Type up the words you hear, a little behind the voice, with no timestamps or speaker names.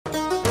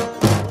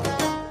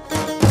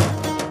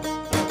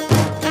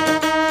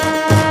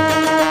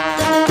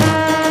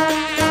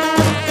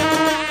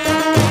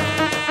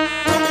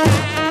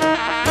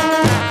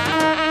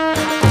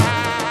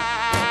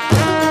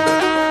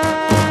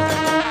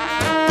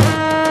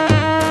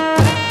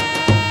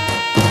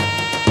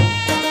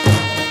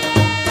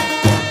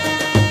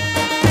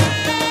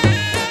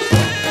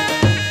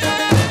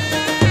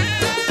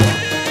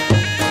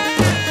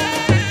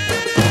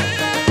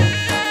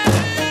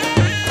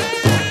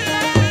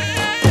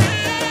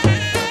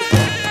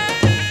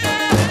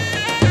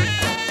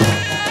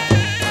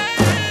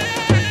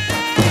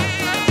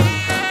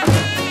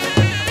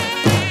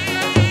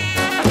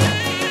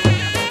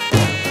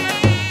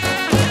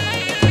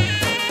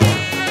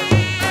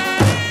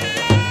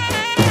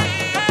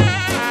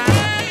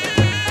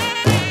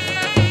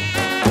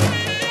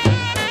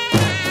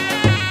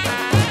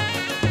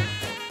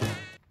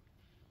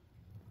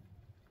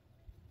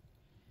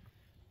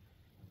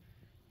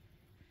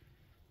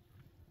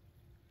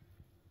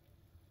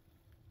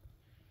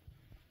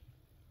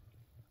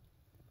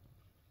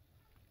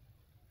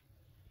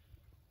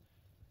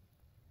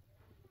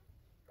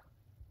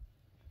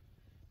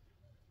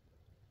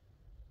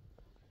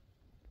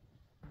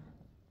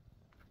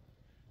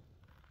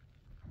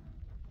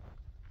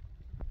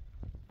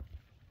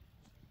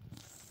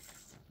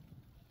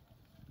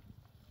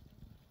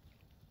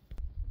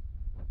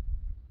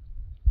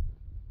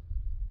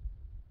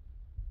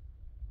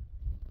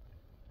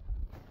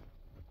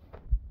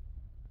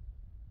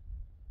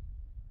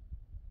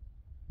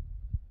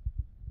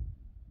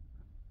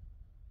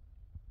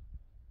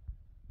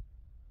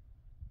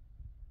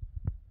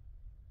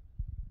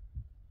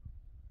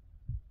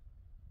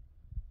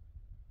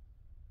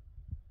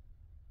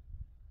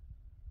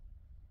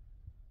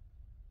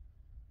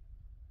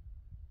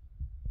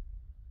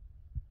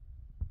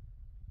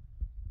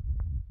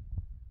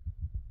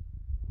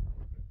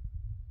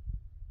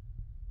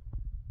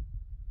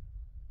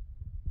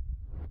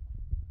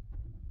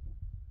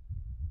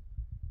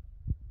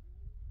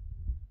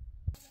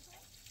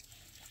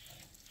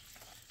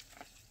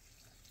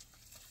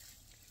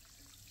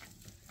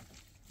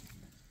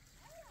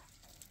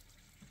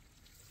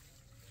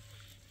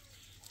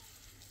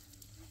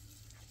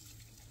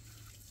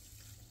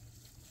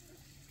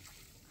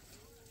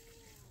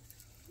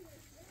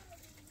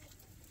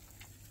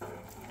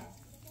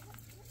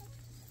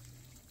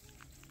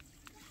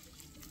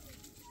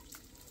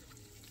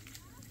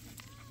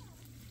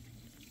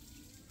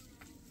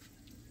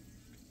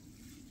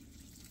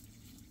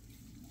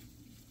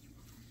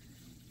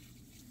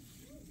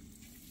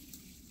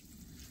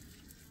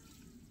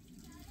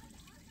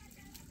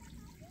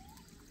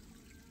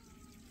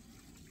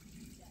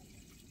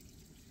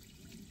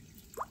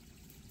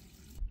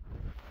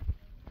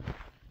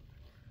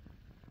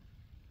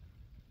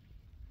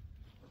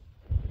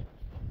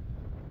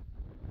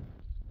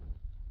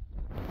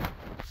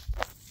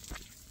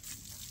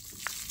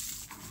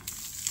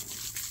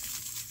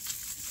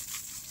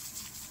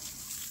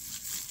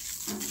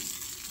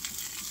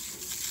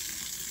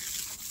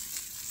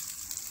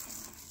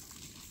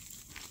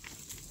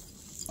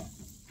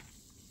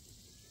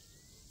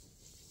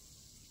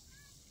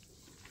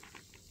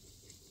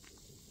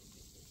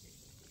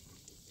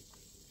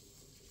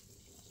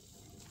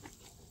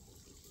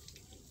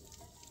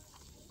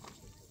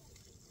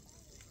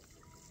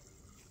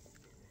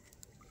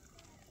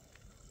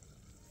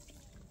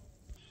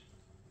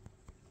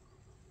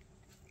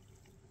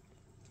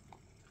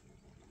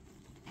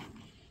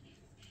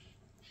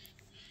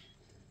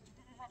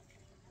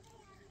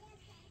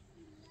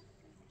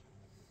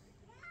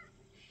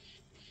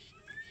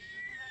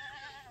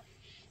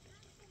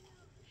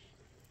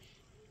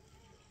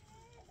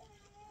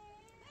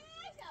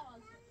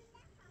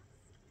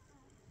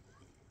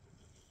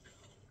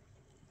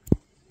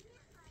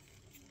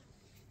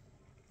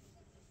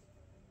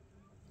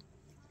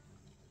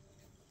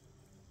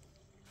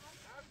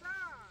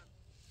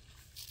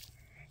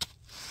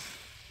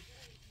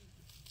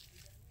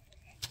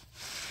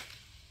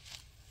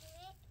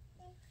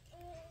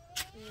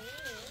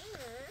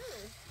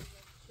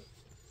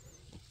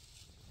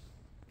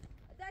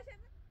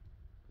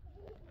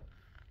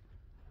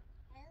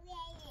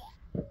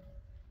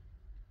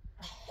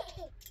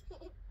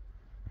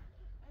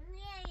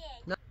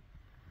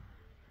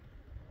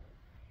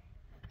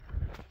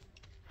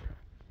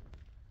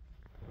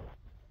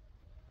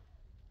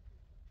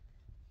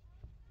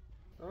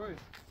Oj.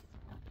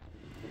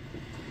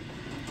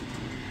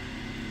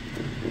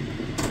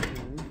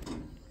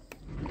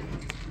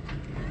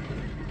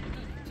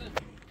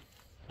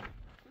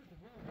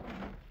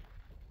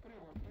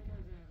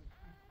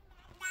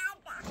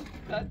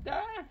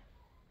 Dada.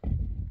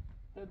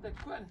 Dada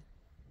kwan.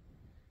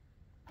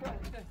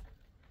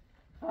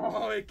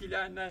 Oj,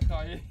 kilana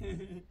خواهی.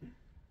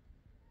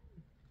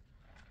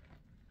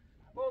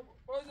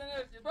 باز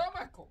انرژی با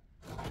مکو.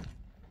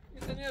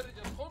 این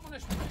انرژی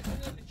قربونش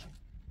می‌کنی انرژی.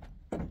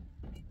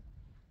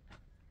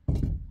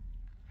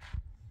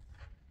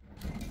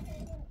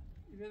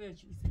 این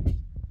چی؟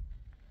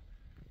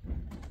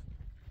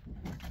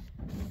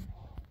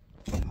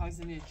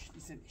 Hazineç,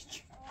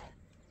 iseneç.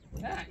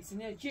 Ha,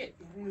 iseneç.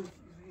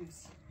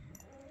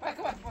 Bak,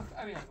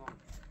 abi ya.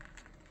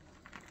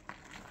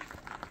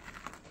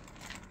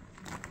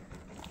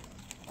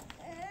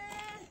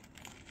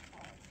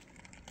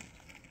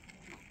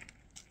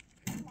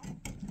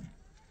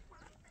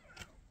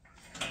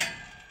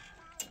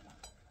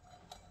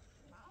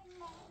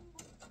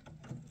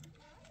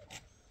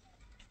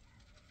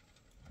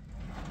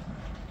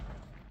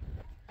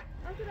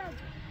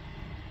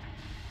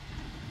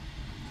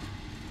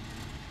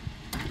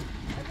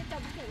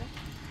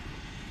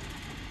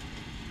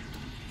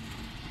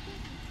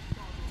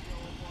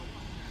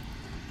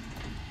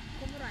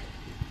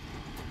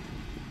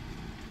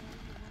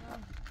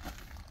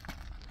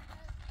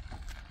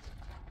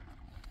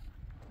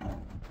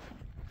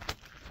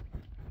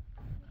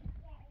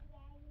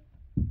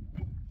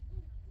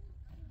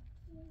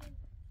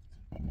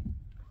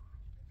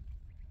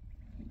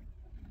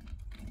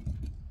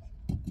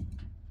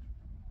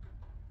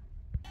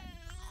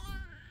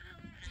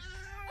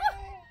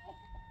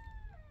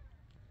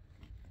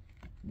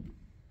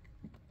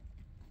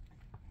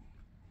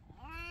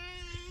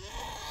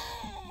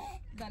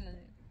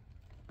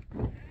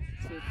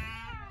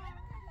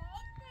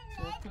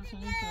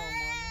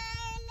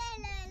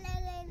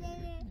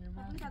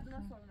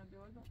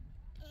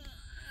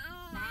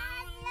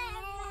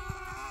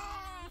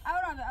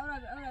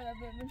 Ahora,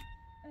 bebé.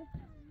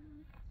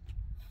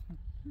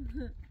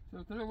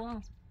 ¿Se te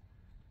va?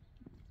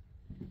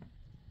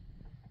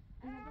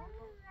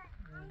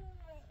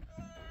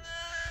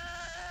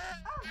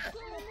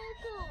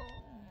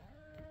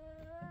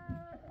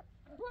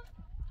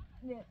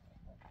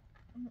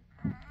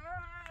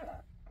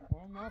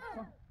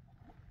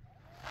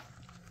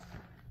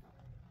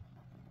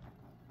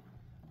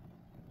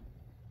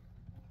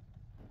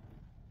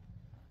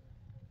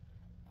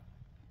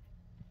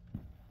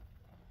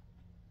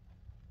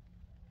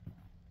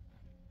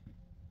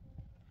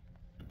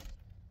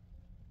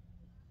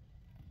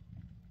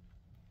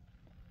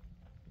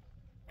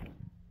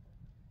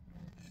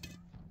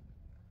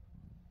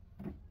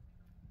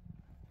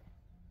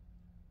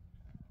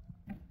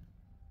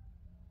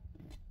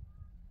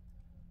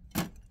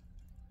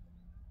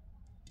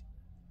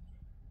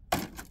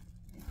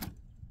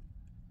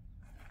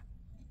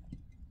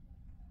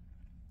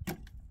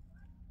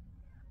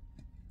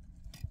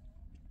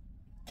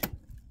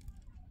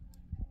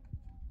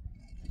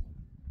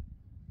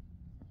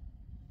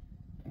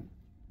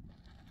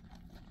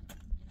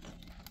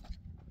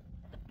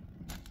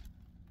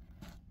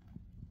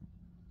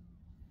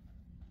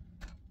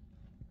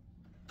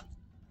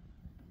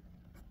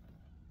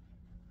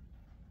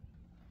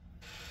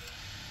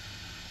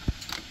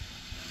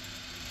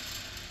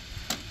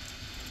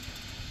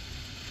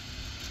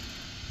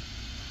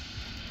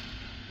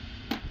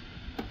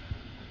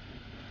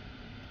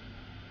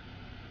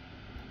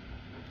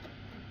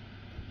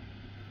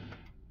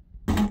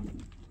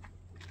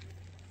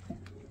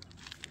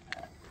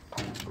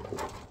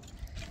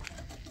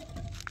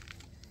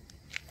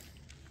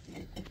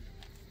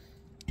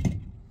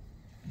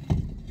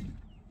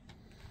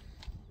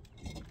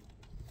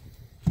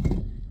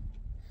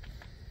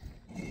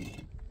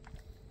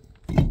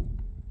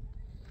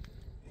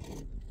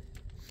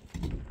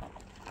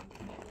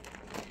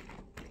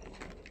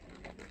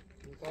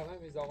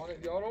 میزاقان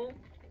بیارم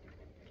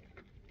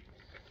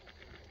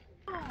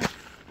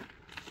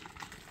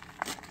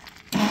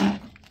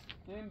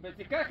این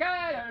بتیکه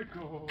که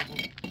کو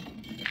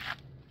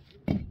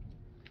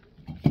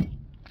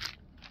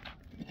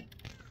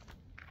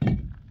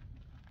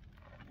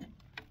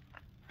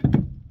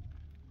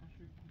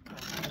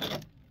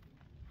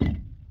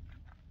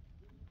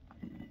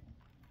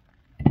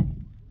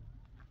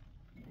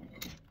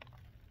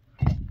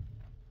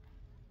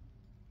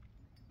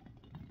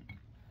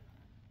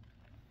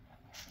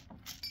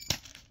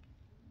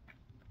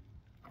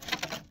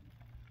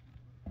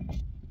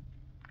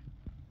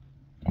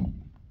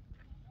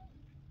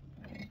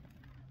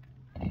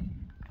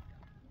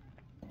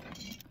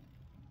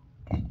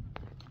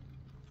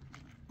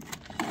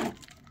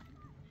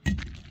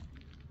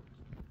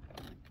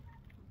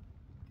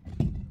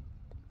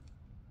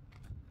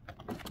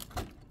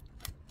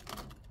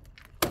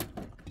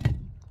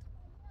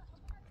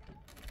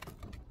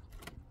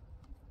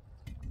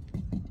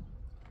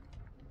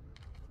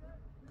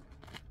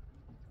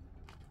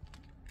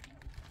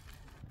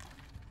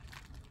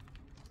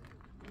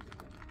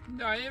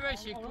دایه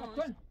بشی کن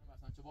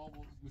مثلا چه با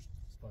گوشت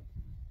سپاد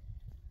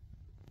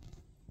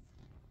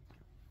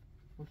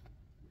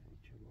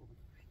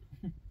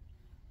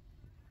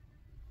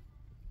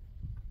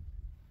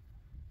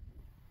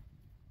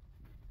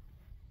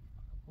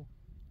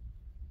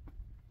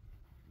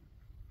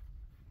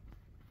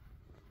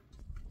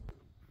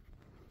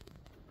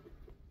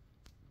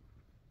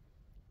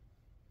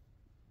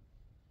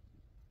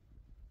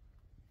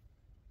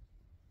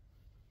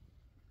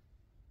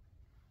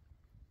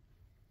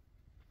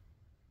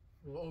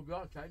او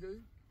بیا چای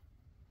داری؟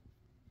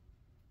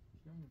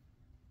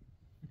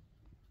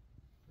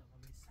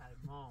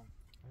 سلمان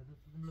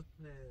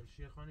مثل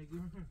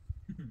شیخانگی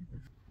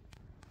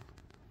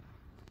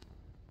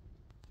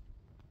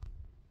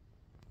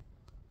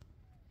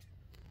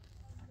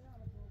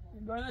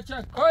Böyle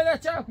çek,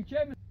 koyla çek,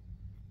 kuçe.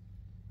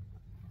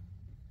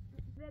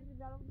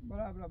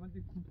 Bra, men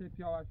det kom till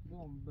pjävars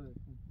dom.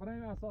 Bra,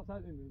 jag sa så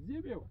här inne.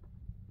 Zibio.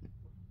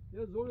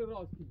 Jag såg det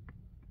rakt.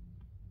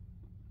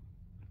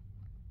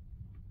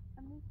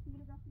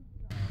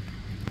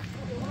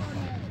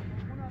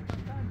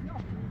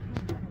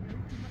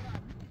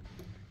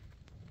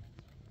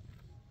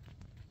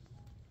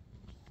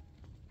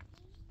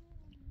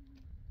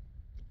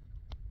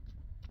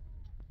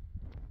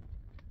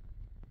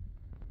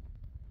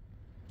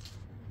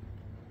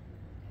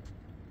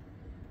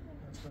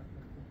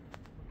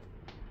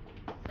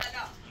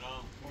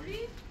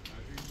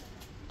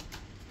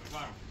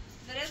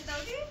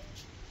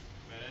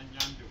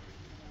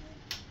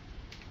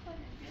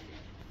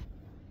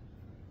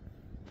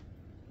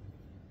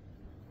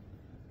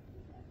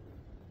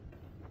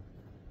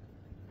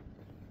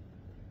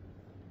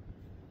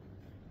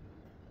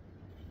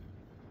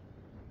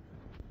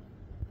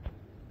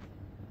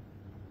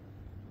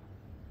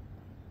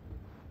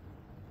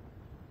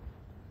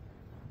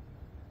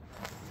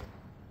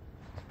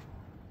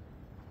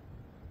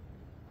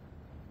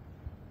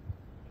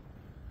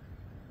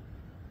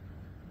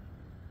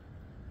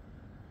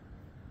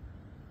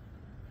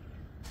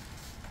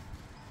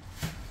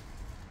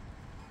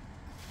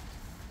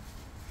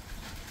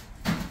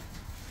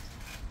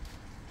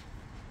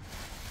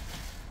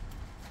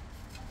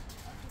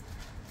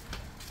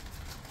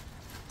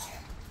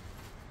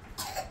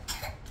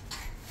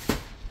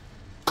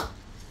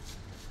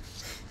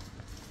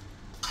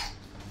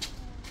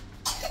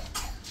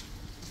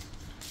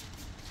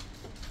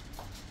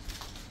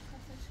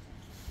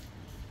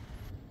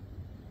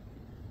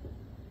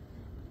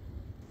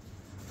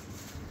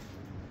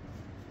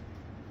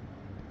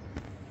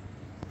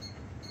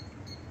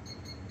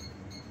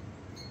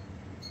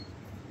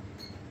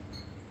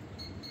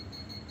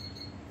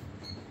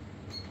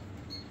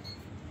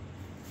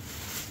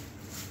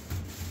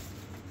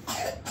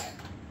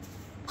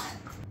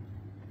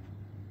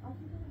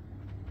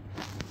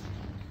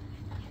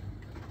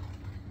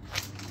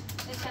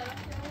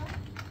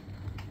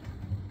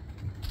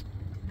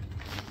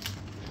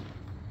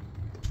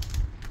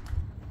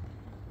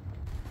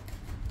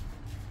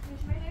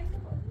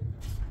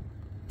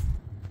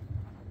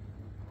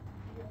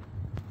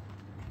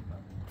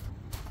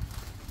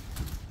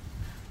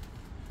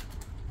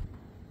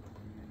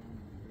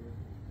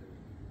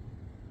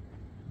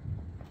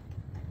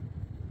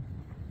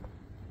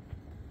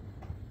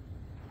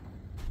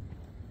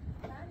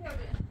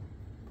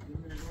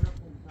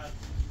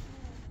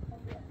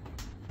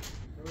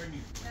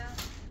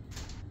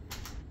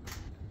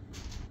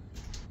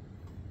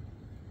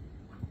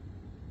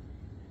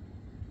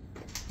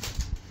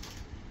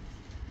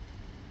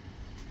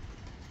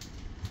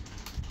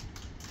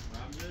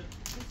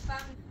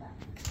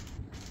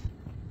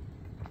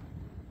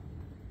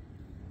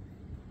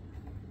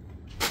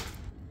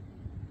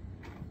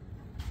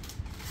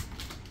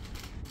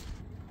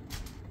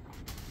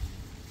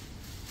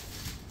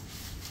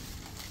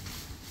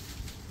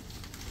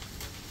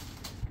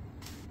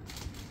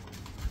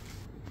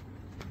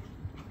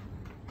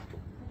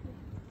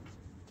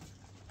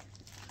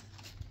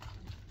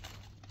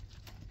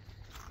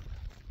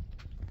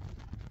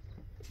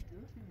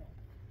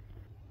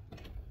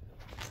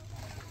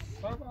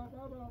 Baba.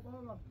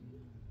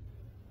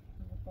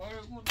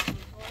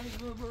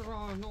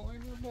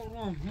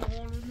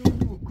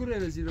 Corre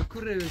vesilo,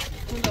 corre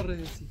vesilo.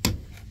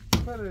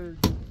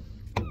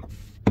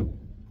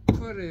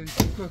 Corre,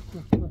 qua.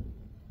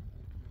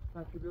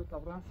 Anche io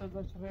t'abbraccio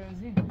da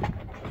Ceresi.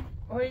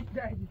 Oi,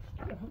 dai.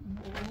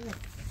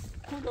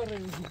 Culo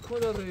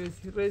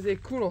resi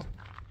il culo.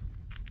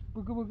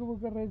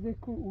 Baka resi il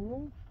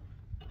culo.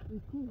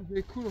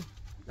 Il culo.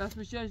 Las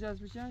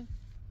speciali.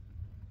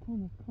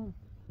 Culo.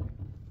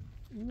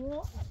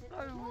 No.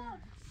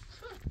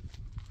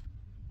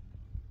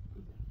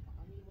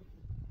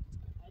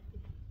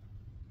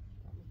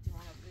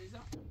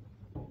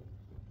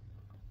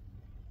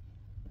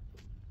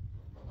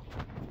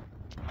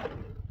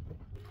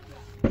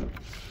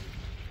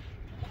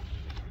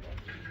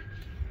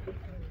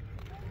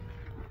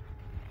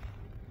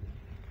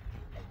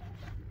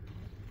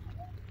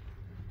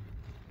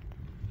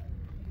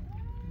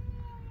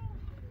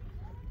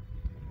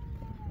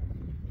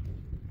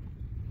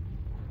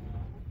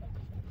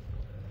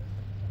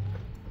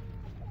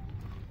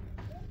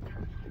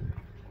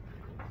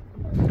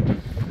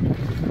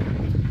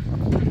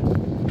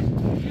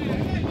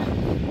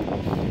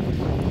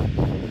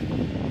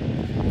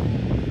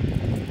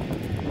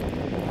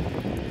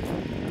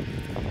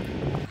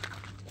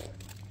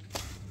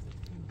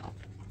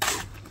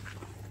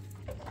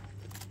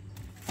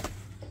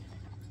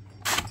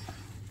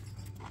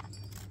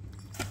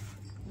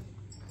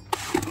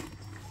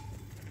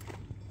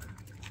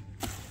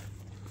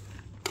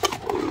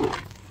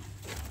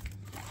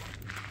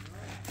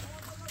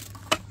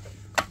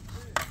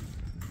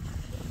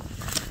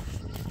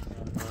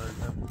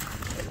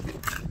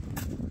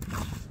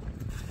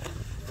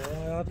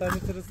 حياتها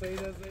مثل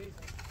السيدة زي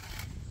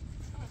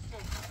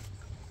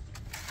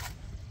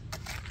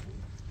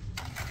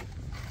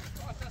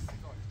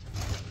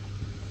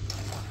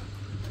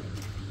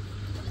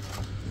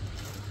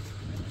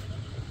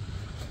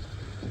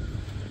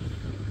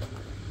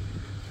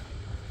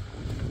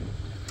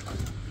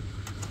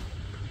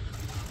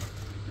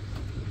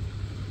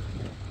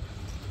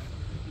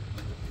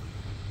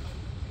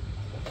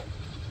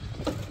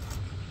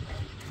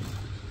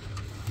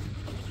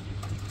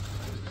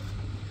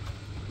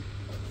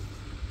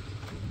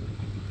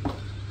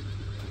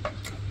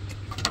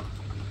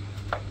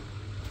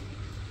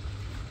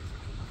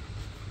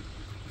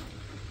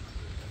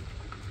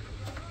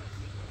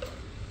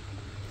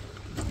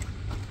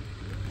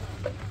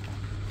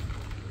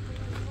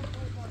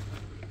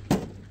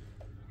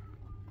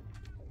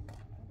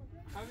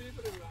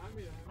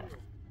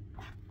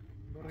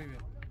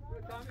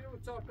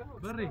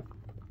بري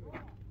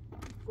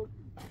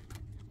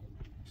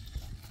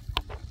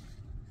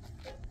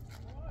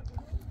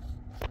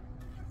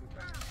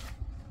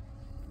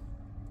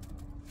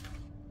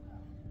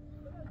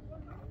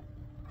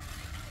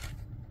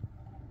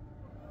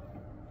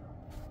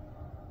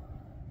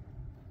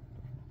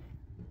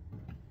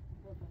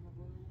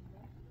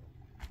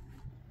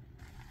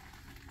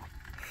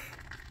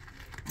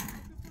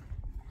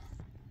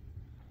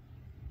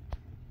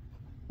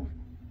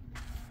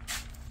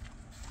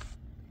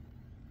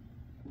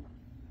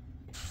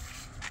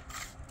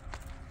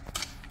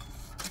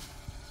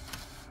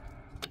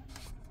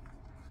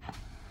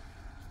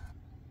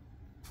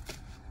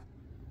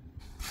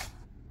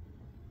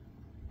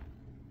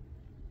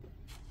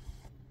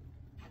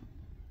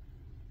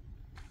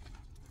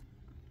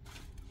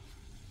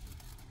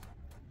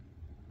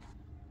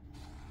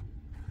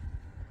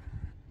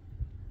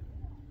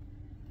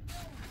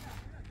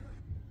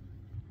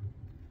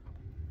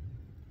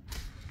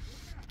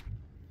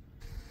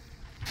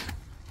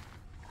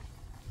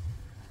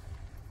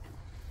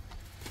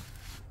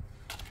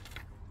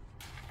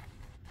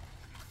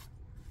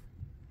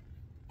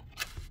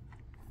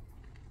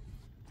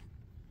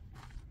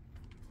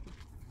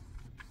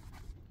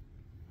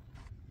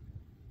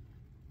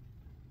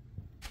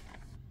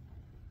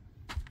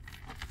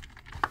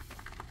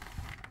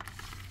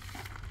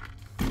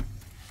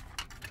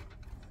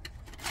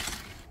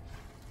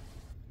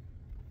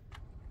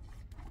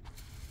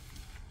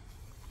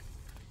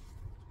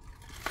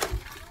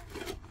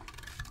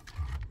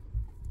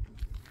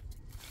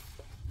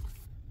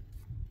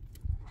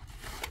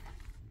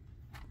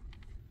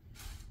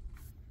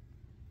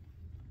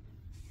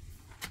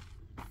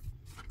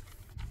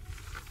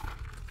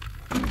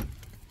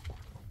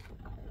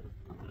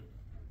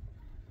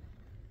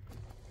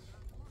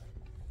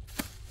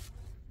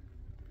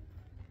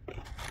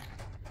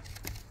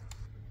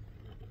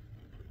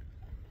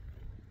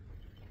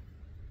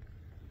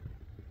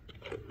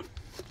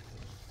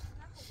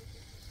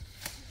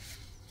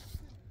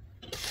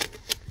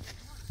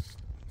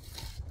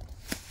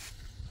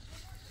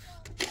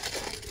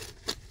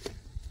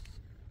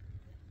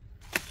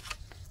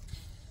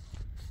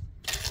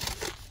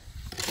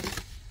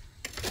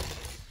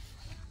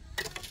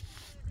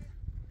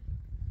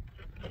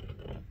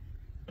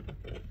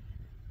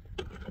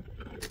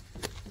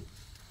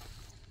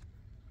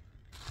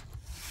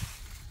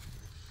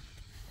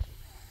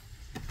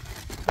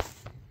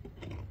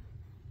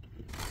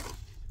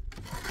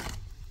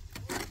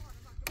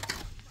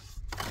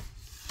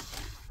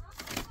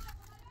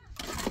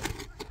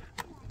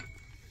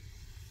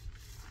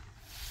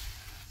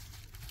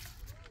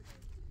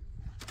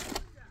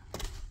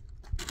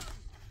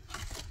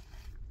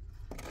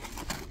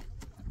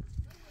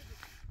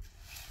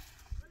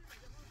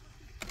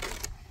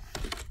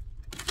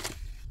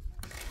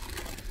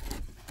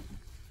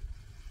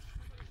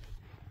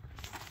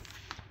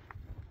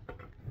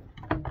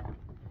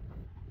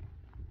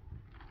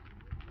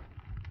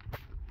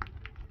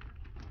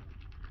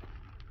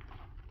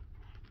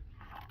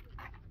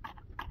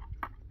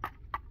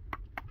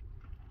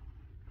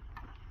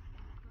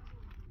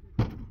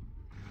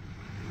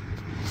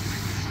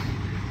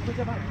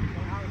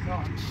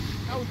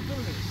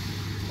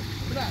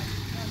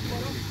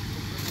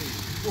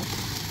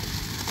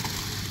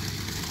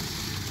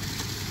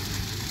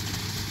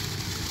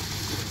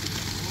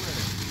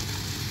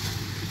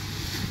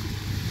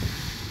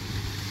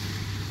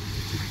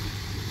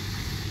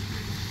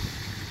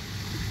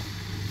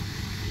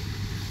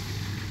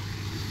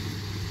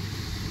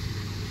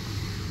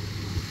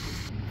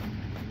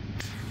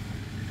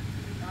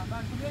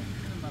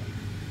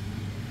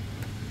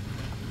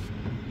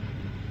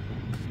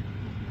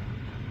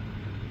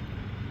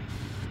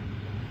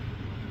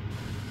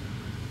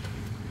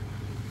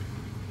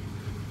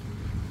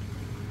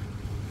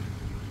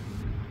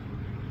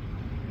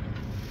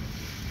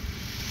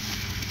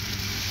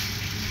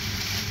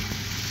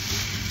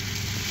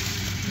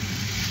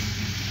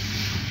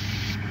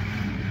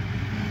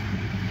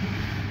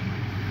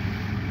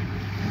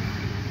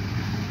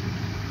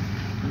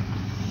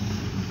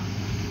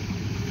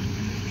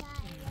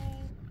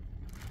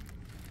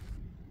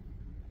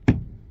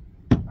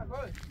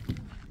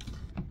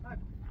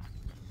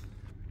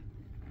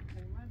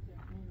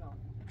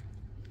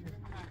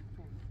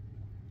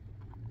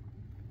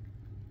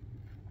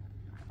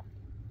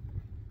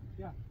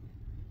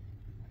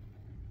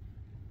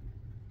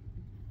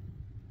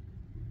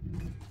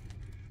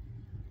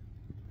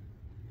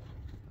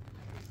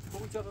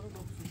çakalım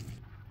dokusun.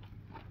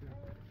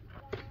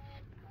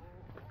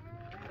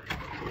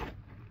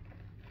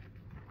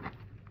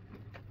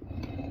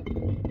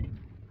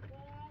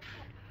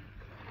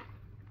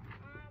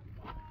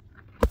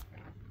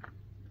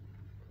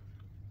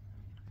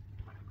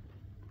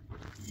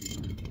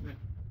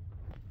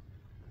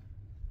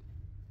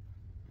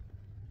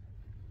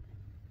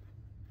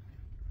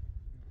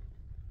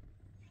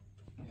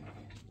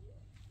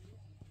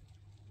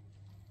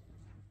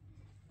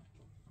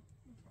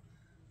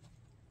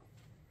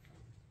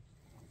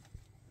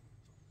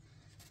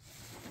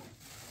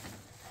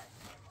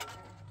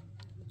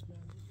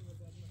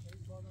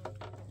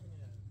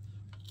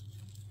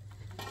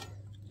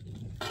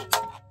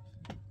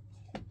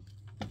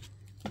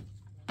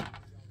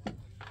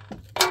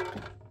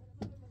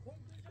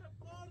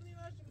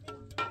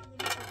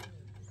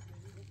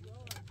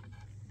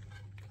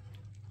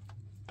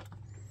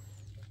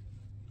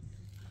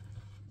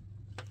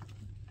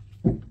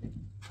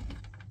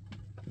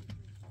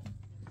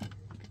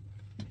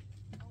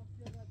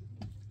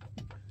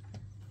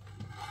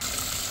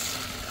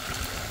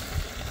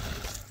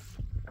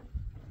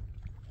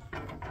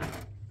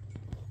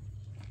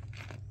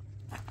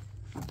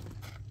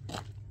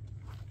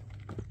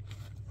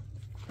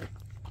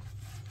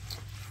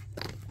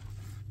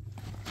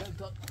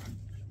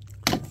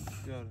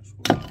 Yarış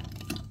bu.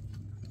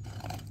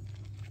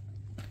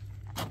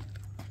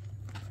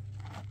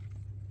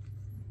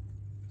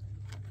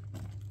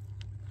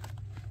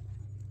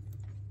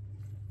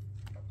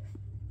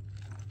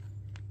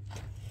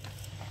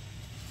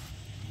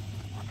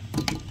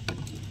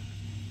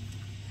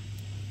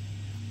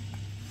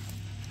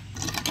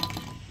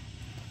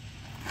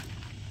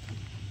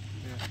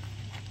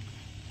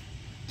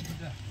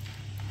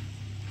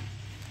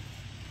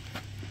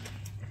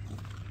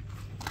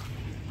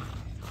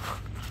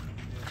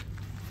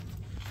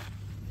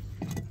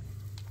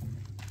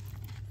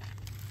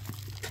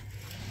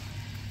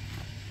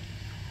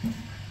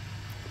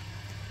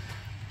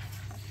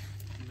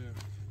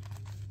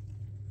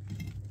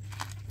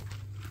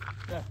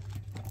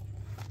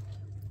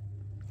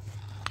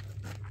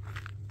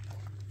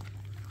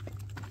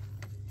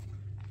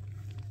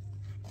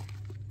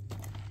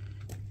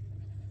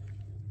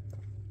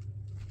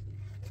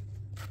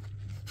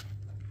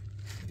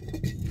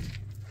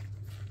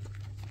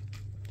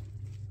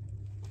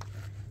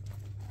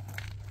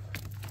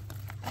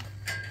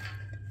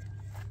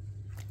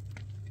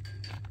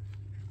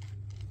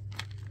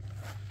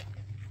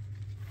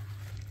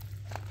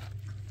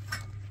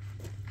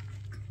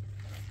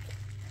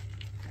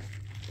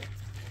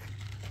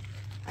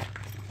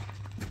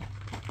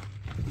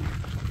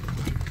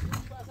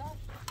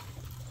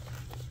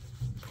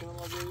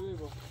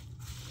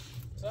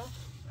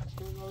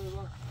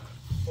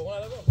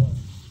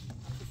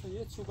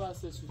 یه چوب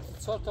هسته چوب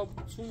 4 تا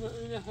چون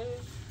اینه هی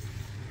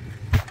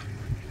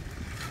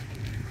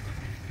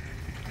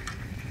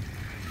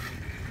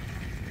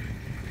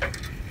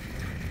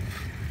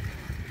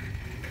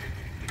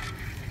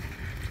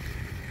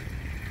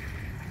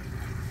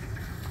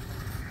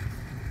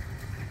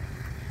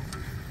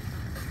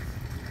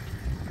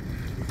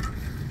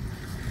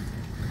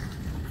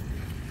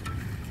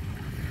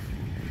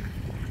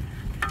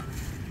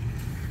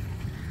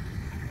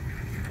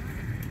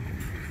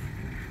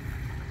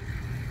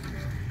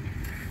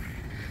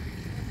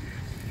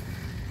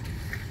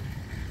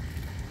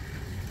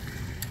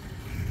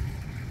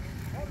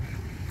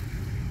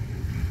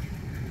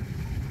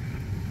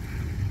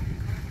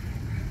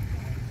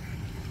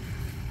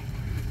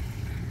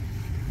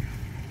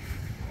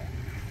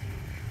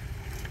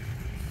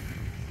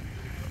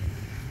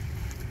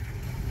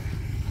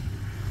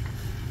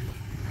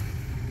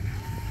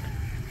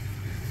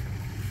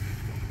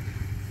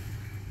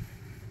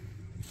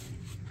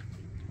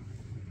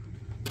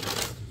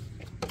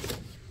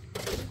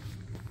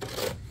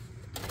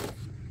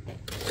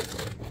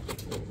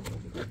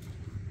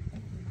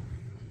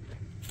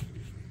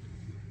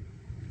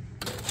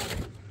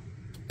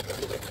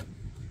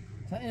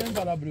این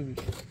بالا برویش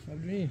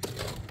بروی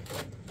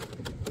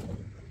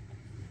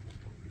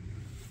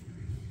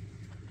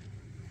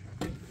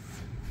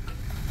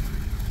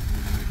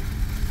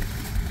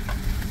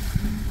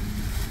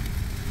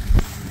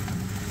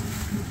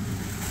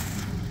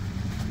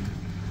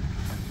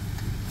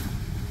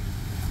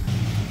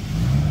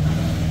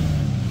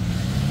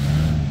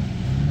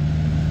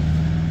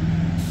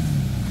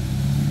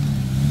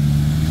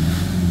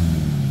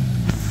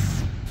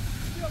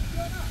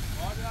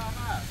Hadi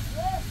Ahmet.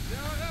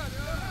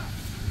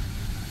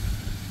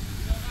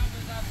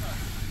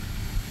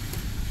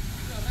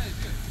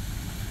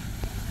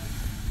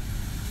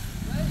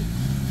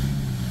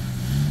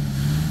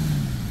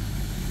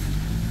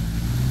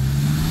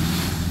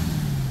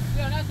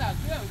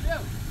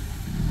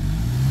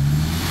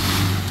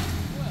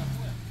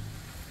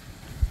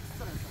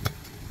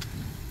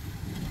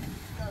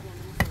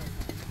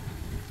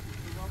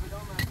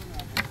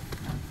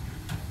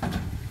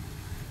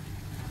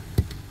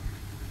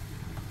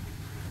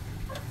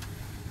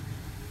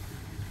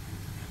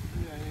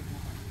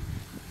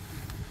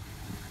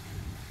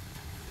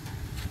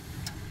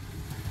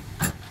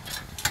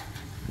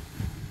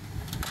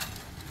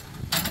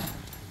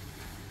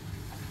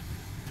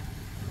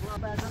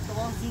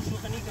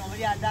 شوخی نکنم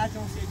ولی از 10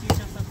 تا 30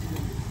 60 تا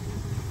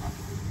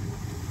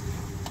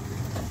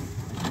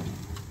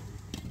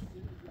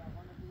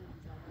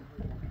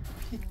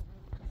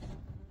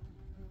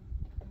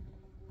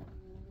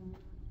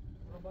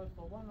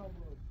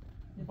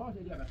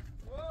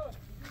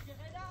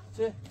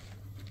چه؟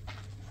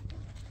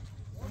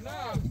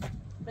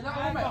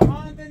 نه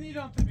بخوان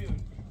دنیران تو بیار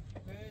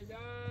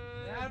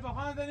نه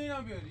بخوان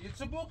دنیران بیار یه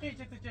چه بوقی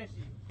چه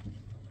تکشی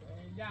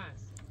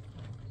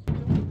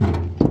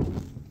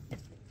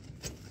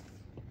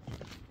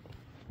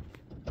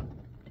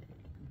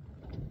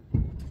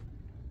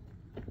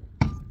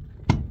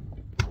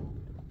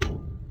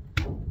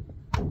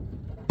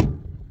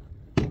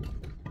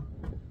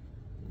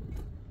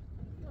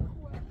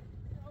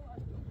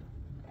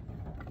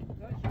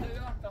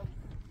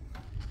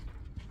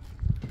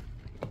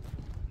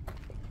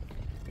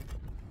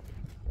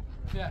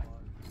Yeah.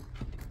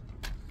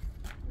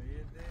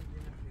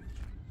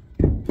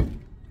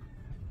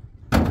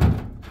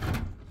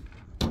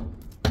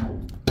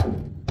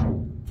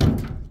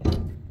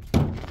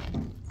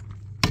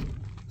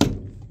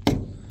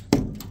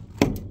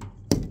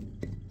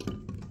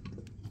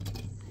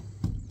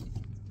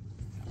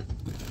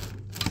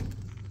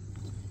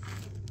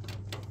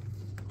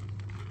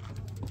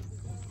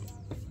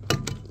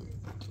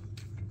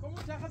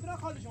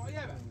 خالی شما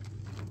یه بر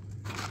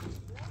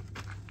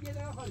یه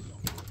دقیقه خالی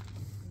شما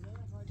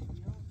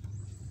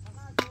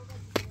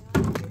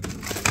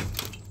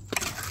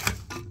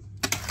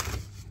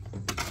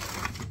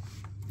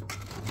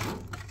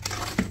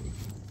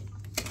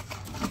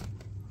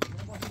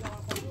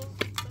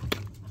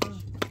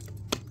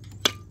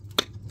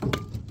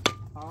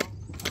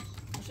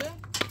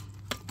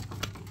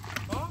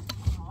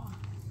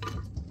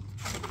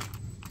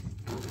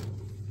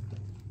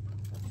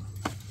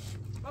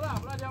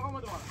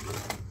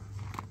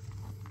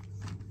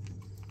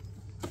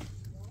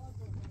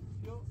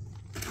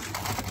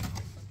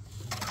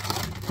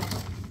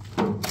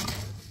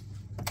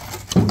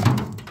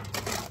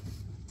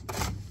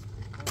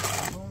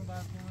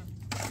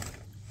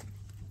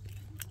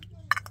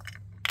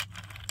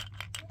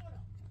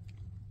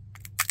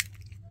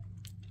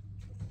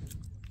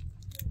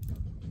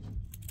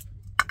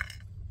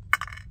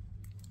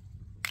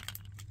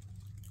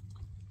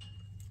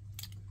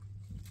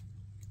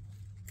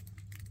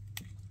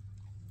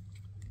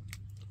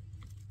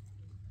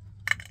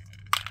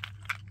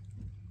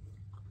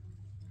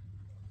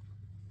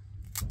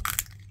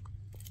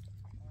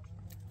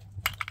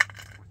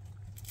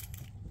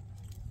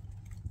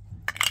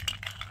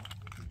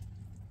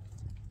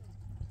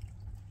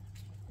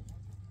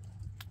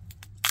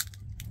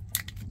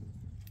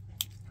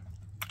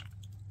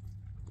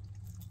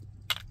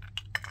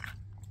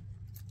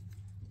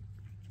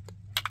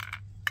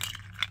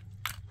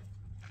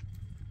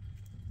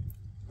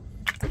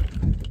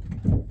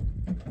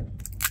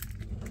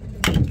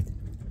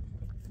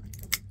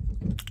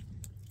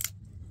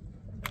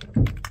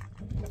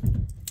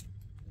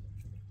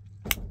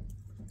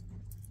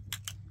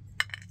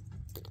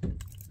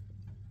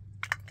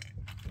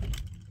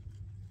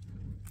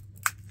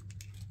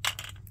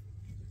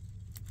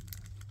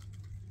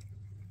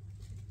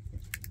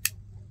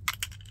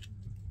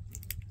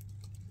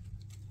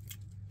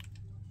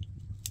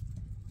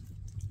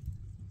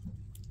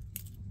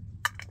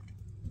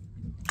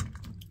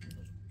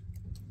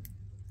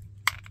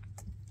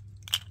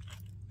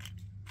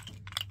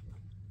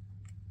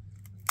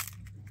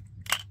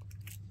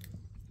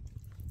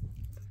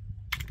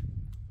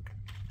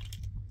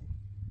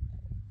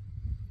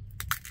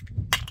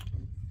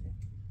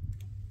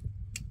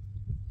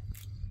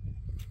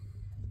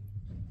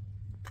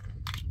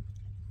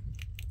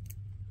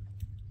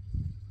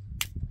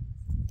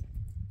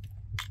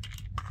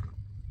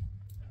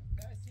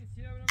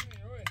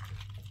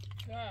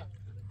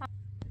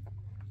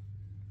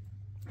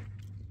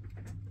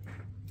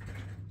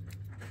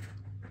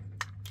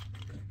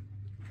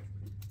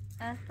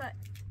Asa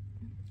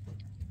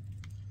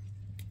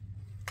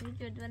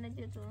جدول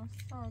جدول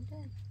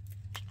ساده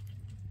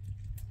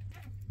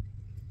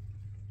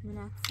من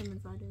عكس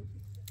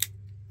مزاجي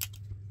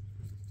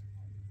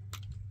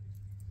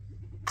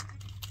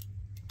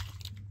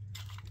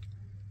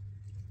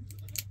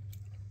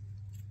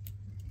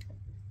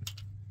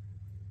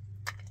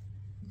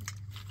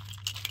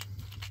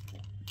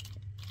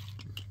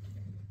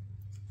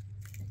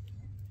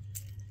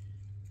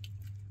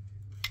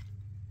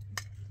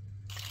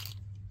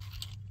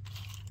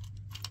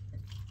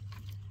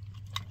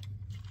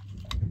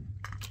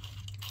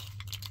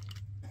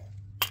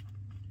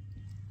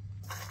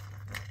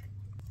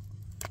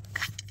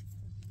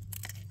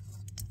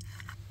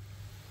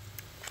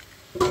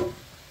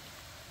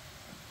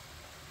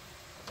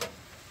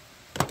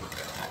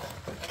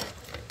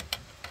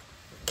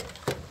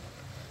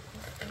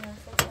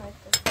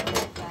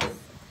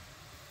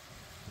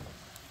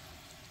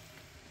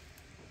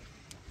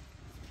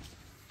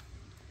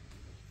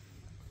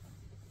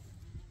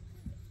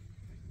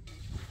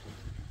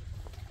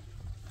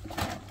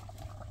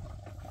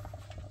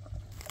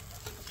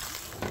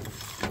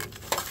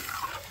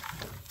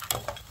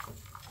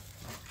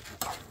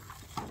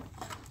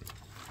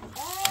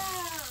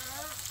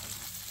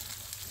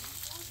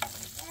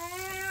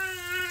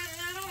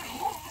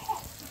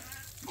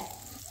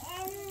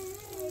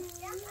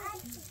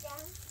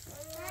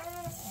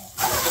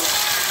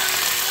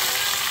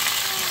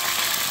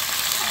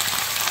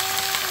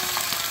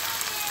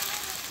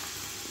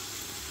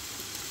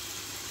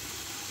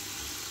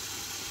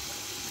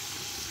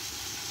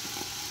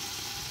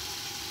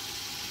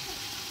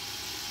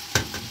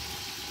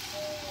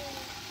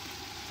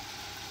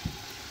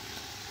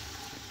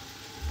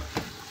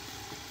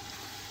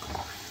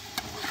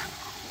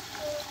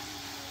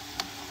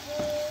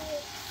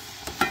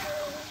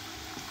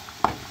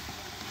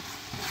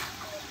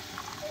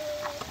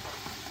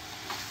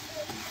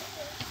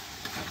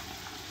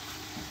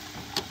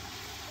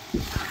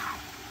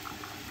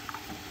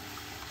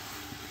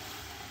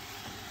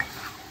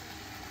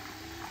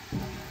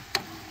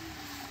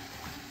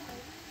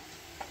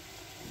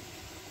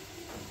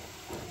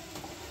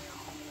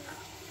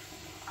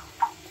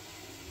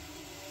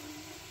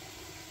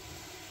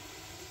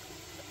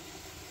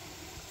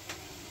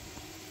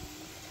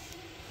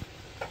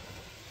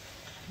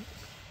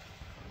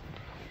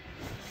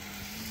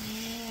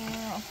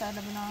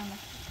زاده بنامه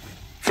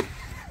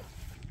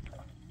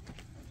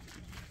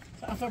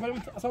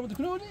اصلا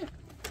تكونوني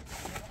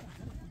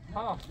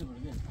ها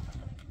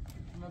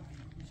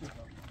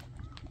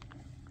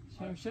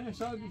شمشن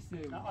شاد بیسته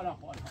لا لا لا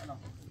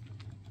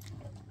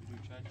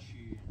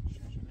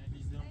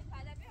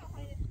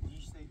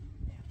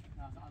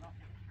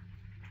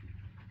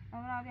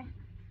امرا بیا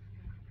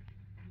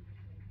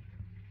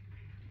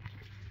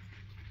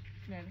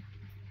بله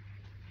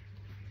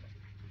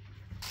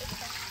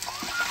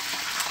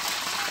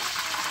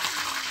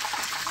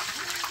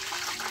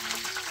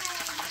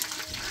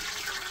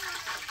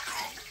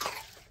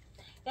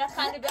یا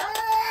خالی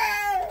بیا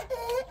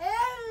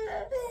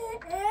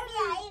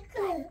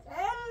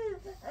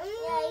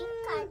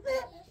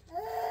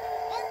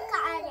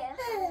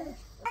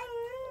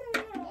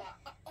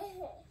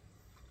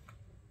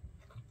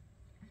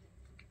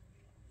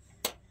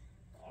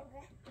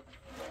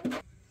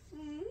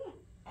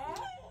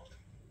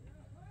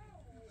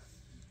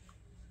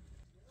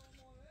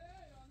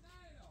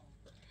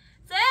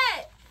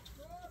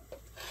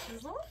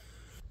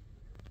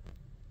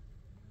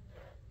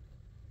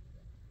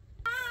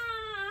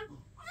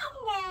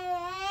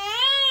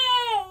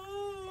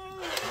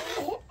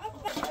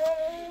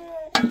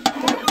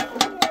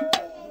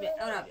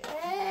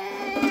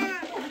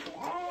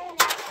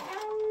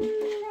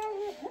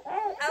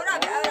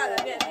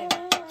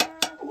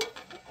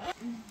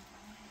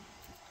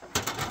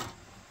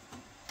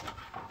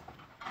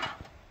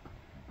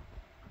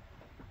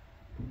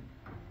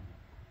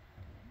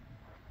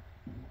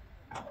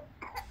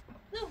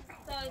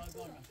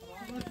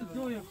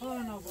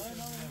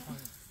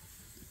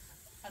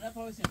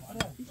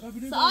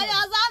سوال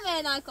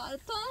ازم نکار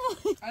تو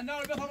انا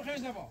رو بخوام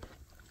خیلی نبا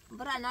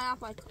برا نه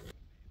پاک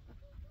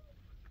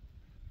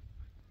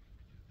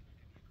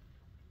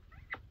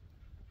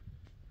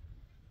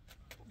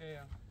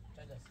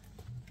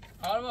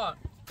آرمان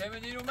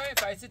تمنی رو می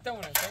پیسی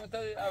تمونه شما تا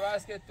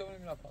عوض که تمونی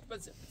میلا پا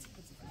بس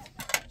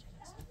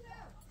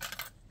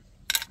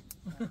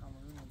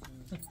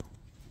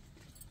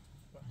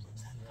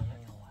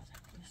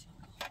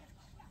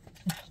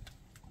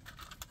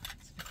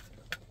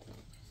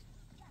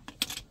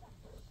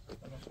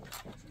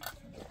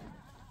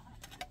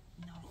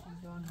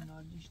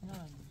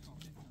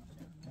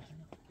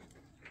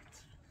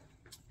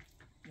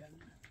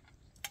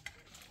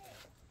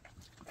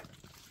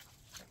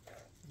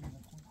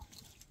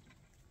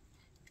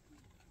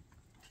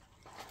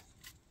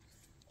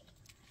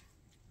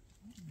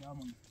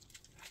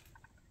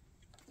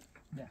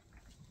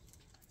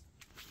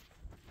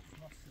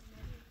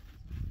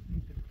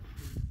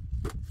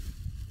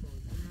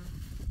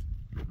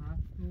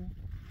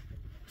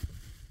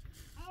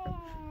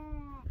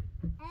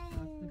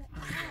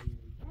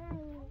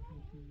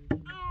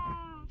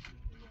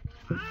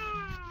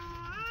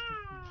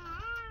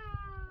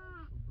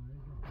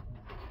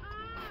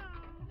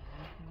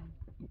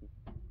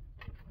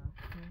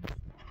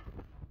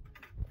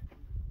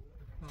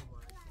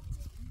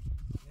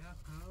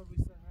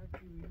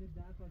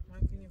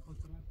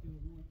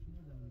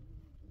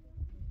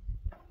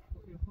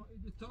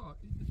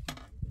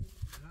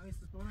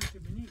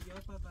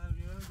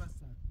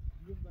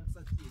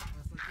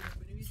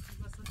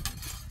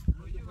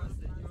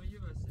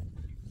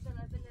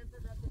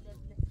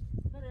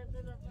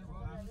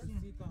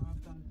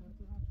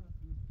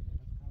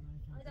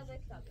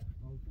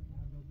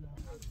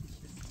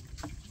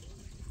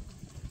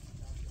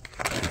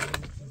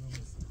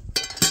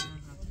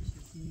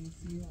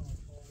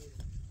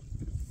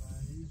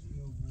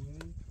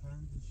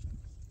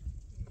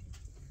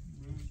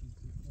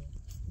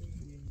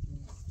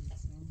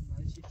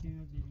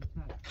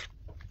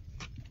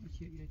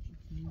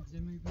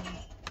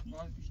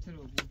باز بیشتر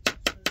رو بود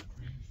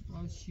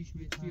باز 6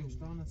 متری بود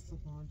دان است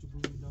تا چه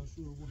بوی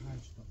داشو رو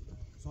 8 تا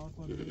 4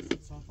 تا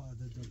نیست 4 تا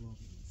عدد جواب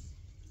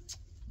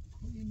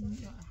این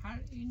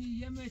هر اینی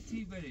یه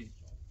متری بره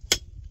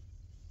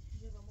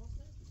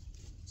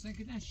مثلا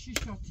که 6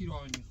 تا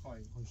تیرانی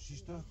میخوای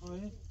 6 تا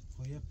خواهی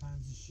خواهی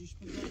 5 6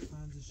 بذار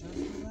 5 6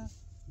 بذار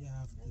یه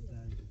هفته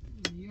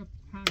در یه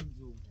 5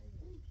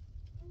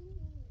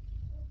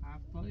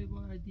 هفتای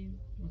بایدیم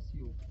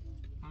مسیو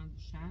 5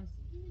 6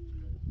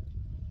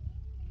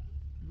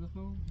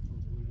 بخو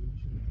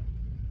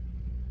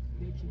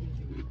یه چی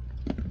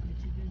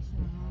دشه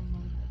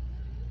هم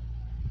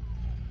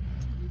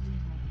یکی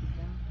هفته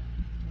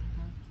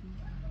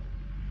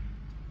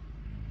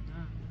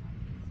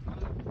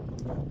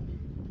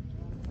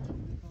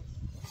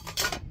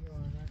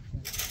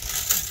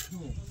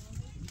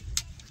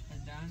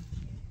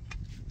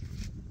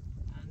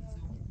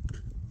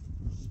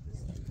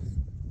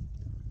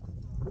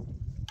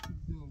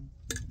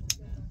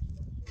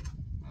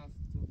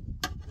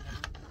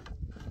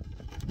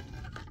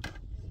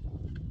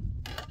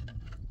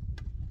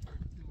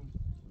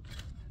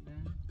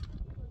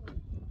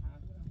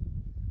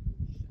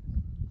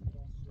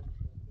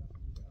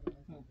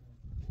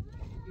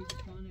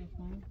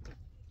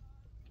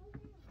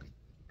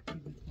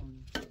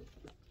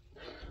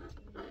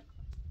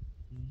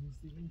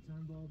سیبین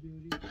چند با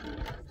بیاری 100%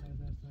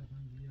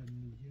 هم دیگر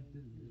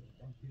میگیر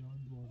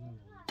آتیران 12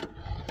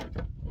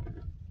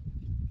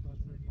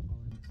 شاسترانی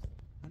خواهی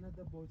انا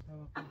ده با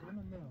توقع کنم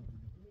نه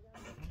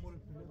هم برو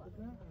پله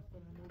بده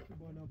اصلا همه که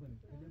بالا بره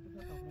پله بده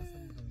قفرس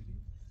هم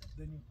دایری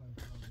دنیم خواهی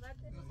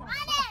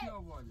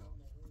یا بالا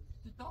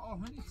تا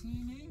آهن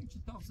سینه چه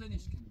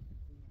تافزنش کنی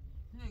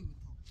نگو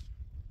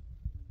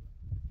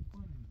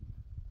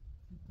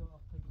تا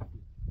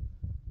آخری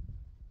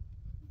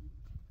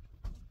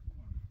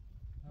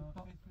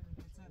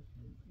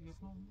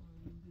یکم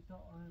تا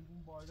آهن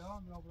بون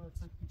بالا یا برای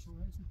سک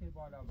پیچونه چی که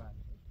بالا بر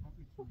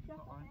تا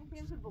آهن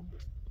پیچونه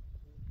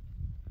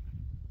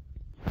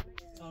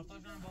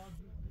سارتاشان باز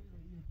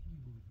یکی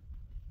بود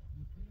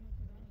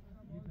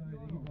یه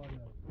دایرهی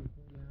بالا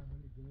یه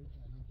همونی جایی که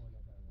الان بالا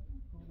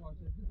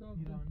برد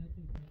پیرانه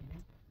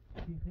تکنیه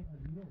تیخه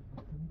از ایرو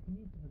کنیت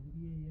نیست از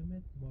ایروی یه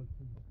متر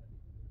بالکون بخری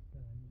درسته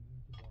همین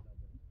این که بالا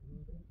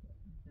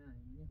برد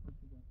نه نخواد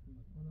تو بالکون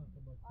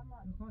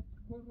میخواد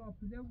کل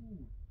راپله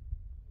بود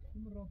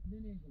این راپله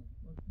نیدون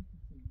بالکون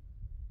چیزی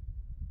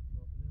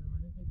راپله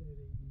منه که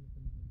دایرهی بینی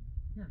کنید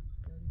نه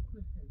داری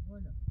کل خیلی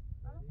بالا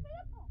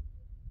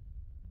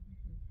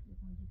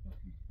یکم دو تا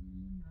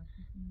پیچونه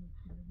نسیتونه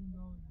کنه بون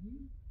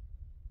دازی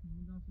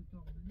من دست تا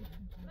قبلی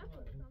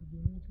تو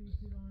دونه توی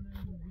پیرانه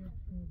یه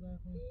 15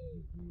 خانه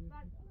توی یه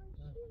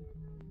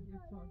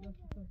ساعت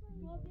تا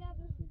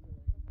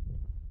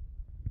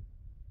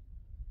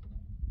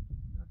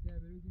نفیه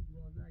بروی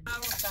 12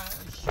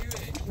 اگه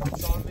شیوه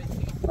 4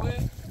 متری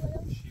خوبه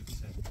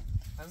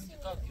همین که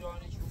تا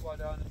پیرانه شو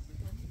بالا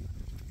نزید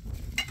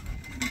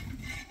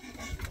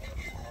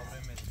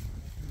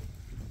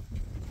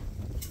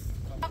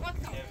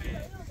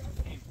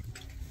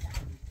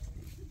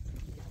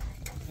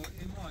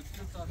اما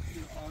دو تا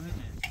پیر آهنه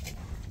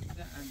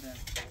ده اندر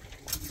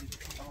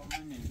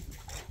آهنه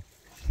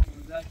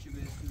 16 که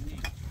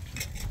برسونی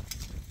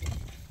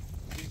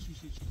یه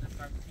شیشه چیزه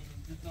قبطی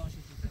دو دانش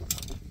چیزه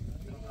قبطی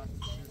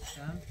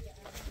شستم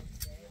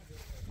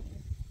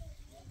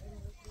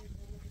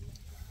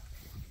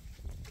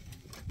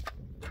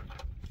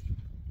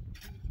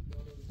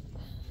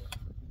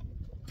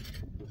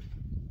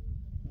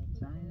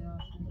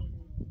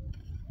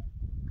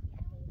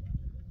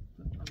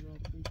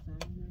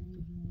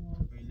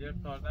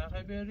میلر کاردن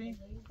خواهی بیاری؟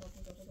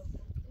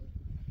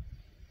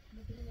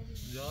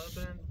 زیاد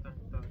برند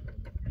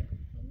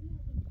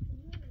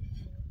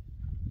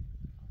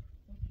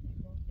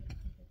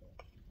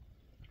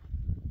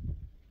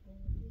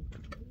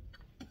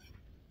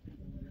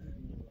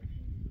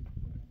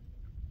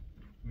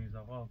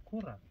میزاقا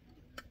کورا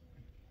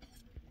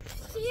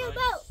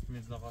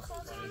میزاقا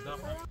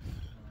میزاقا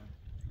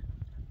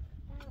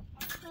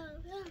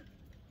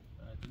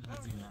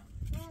هزینه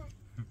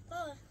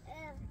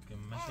که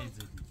مشی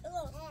زدی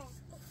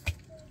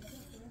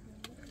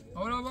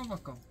اولا با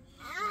بکن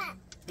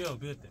بیاو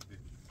بیاته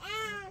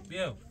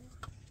بیاو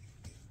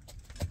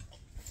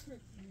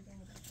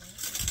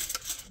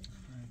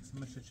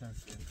مشه چند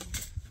سیر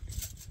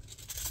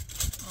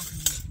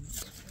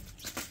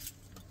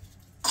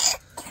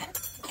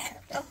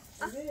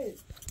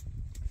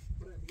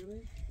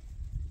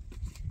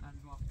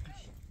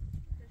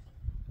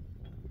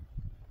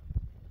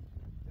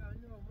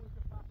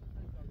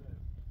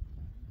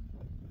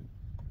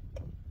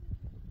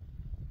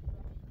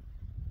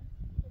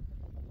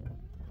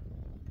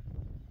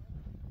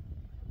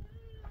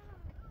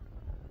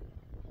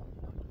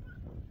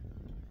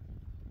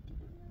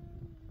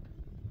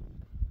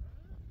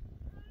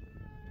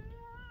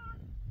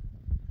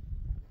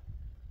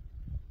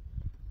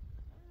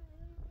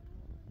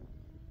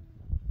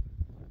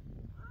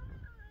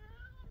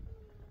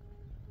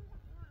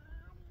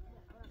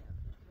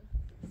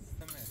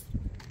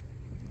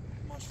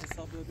ماشین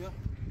حساب بیا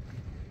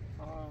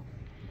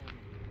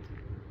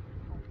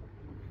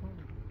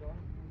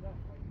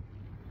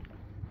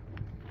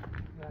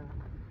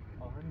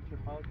آهنی که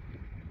خواد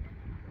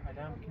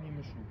علم کنی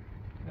مشو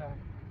نه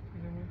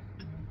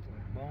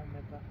با اون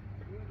مدر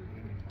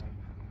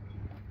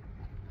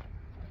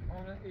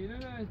اون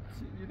ایران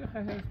چیزی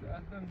خیلی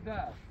ادم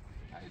دار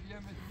ایدیا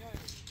متنیای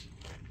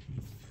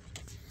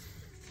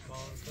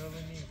 12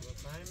 و نیم و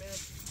 5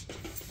 متر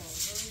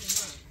 12 و نیم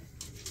نه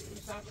این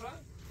سفره؟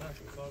 نه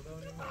 12 و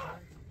نیم و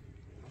 5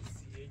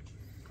 31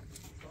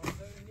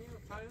 12 و نیم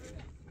و 5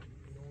 متر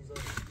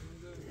 19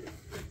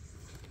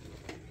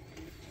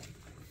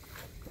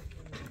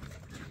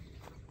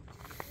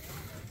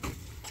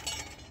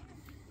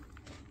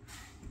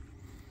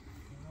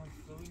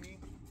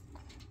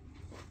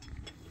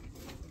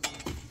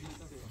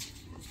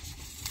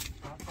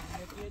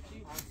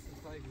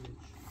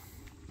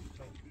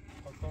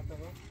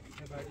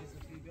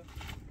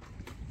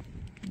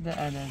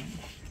 ده الان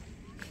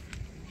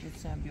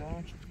گفتم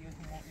بیارم که دیگه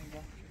ما این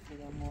وقت که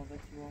خودم موقعی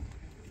با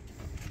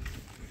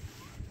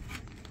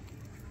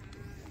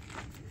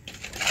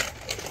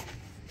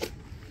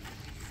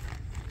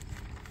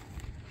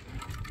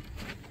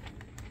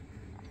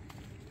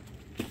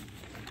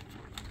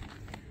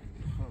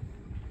خب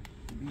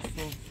 20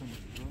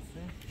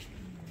 درسته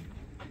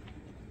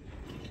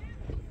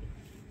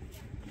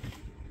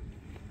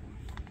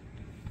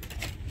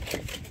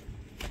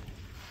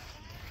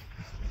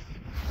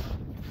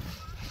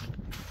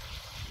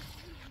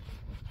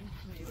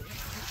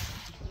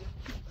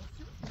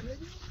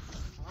بدی؟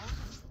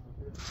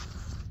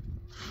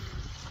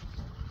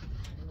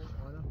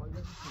 آره خواهی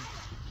داشتی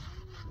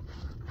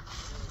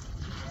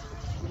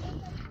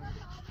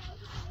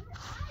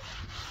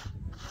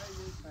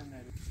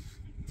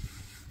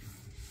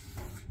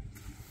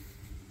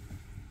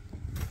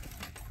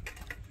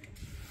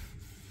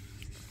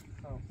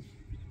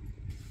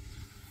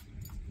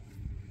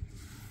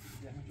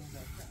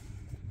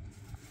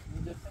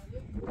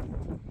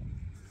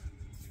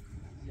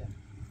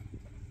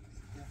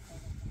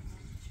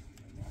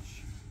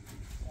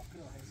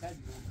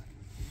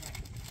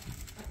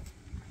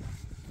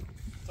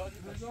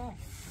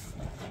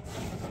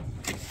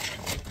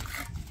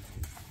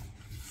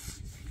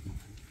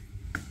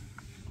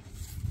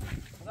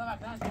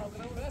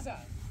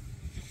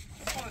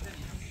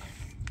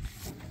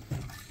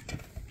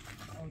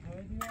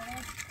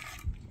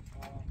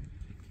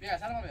بیا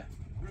سلام بیا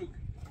بروک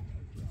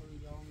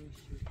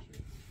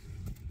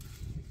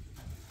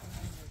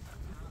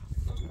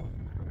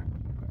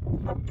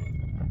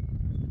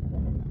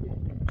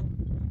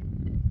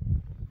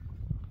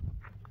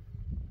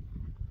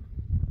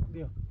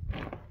بیا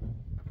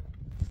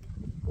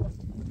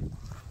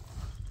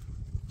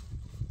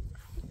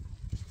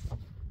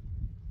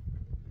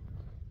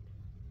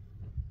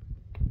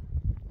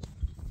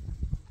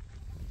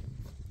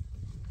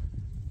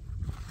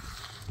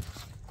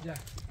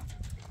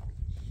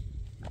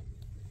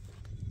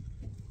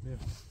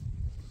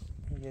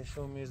یه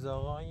شو میرزا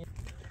آقا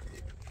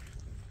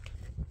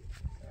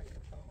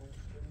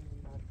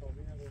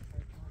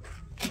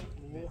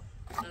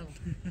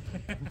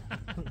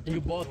دیگه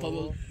با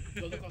تا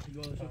داده کافی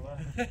داده شد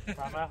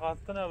همه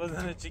خواسته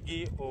نبزنه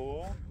چیگی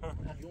او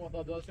دیگه ما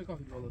تا داده شد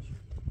کافی داده شد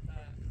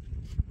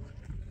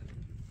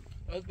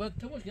باید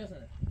تو باش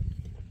نیستنه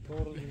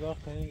تو روزگاه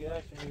خیلی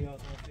گرشت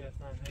میاد نفی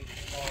اصلا هی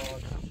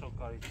چه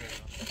کاری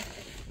کردم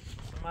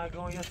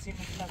مگه یا سیم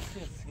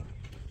تخصیصی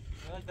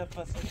یا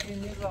دفصلی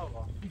نیز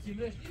آقا بیتیم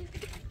رشتی؟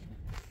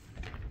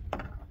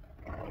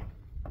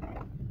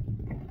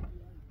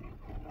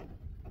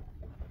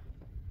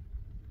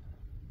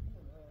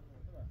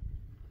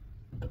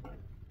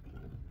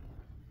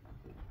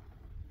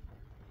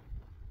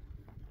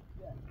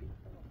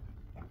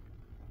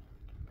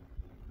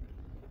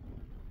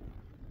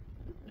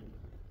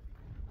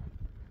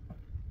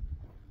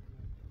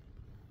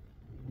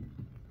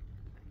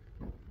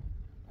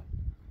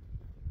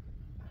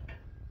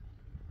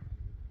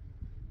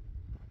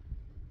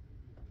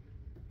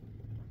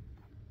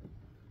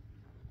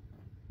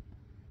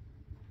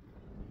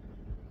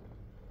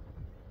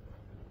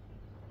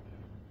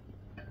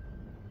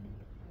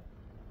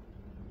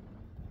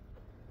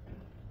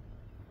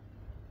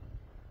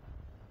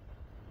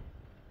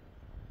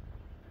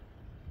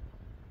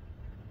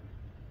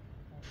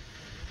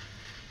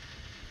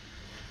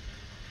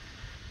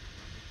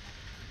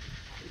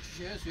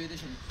 چیه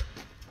سویدش نیست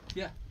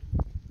بیا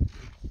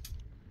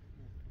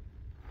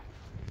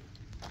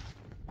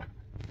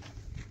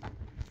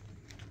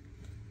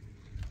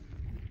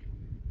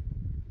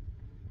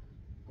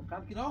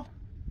کم کیلو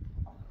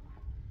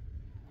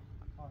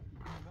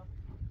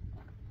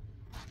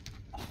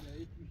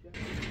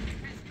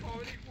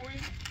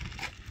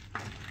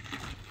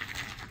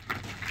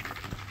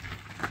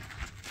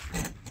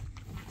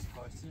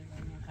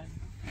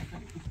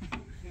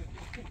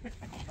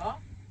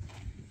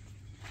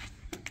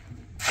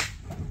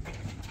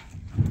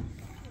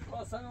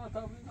سلام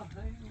تابلین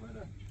خیلی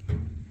اومده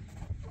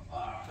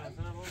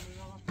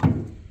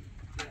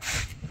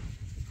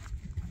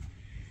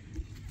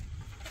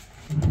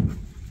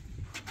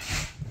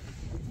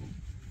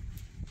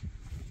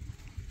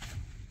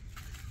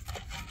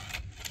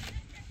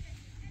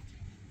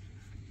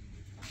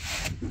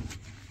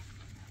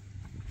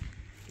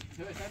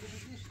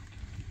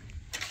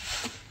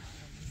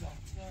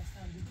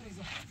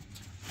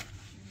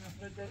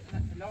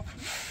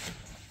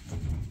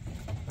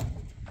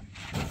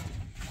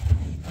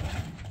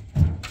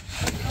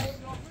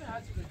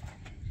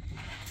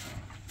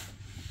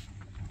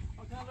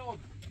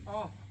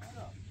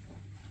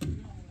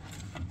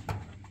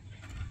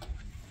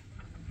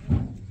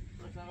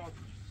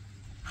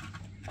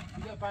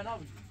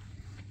برنامه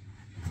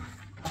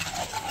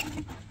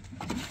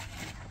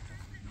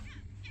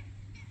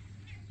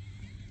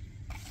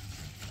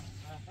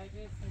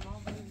خیلی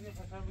سیمان بریزی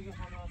خشم بگه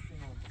خانه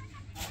سیمان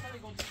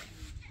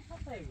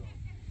خیلی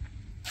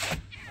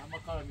اما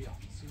کار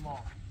میاد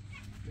سیمان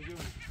بگو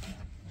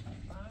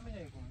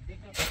همین کن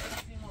دیگه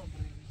سیمان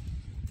بریزی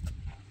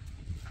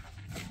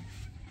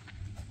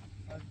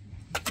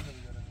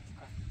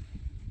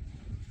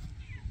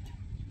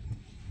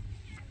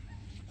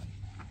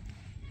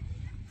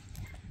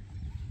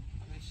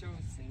نشو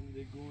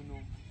زندگونو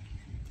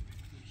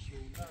نشو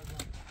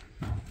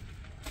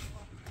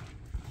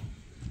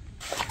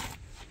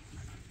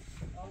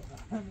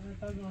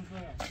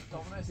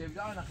تمام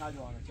سیبزا نخواهد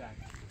آنها چند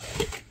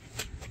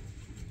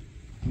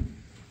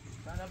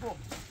چند بو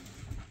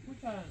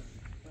چند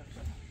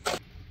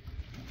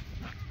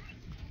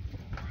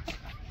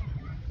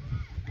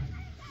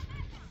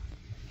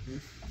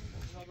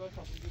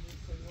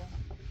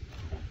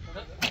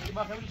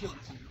ما خیلی چه بودی؟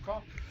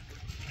 خب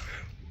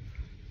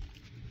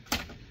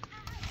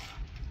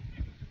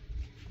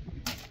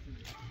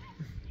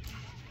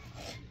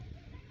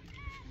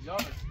جامه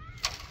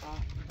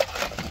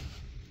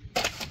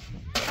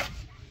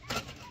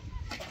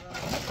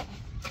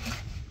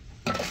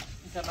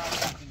این تمام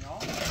کنی ها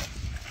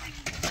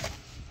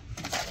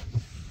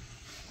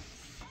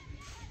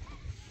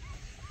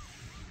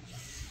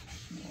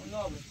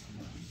جامه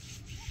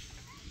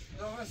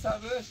جامه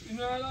سرش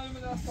اینو الان به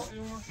دست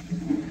اینو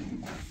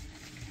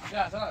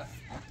یا سلام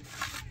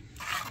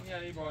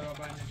یعنی بالا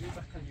بندگی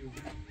بخیو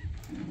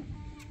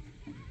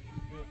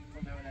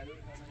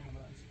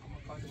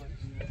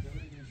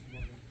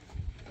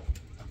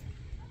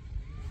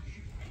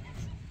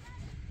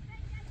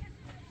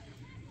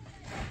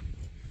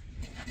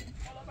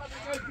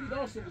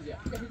Nossa, Zé.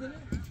 Quer ver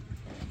também?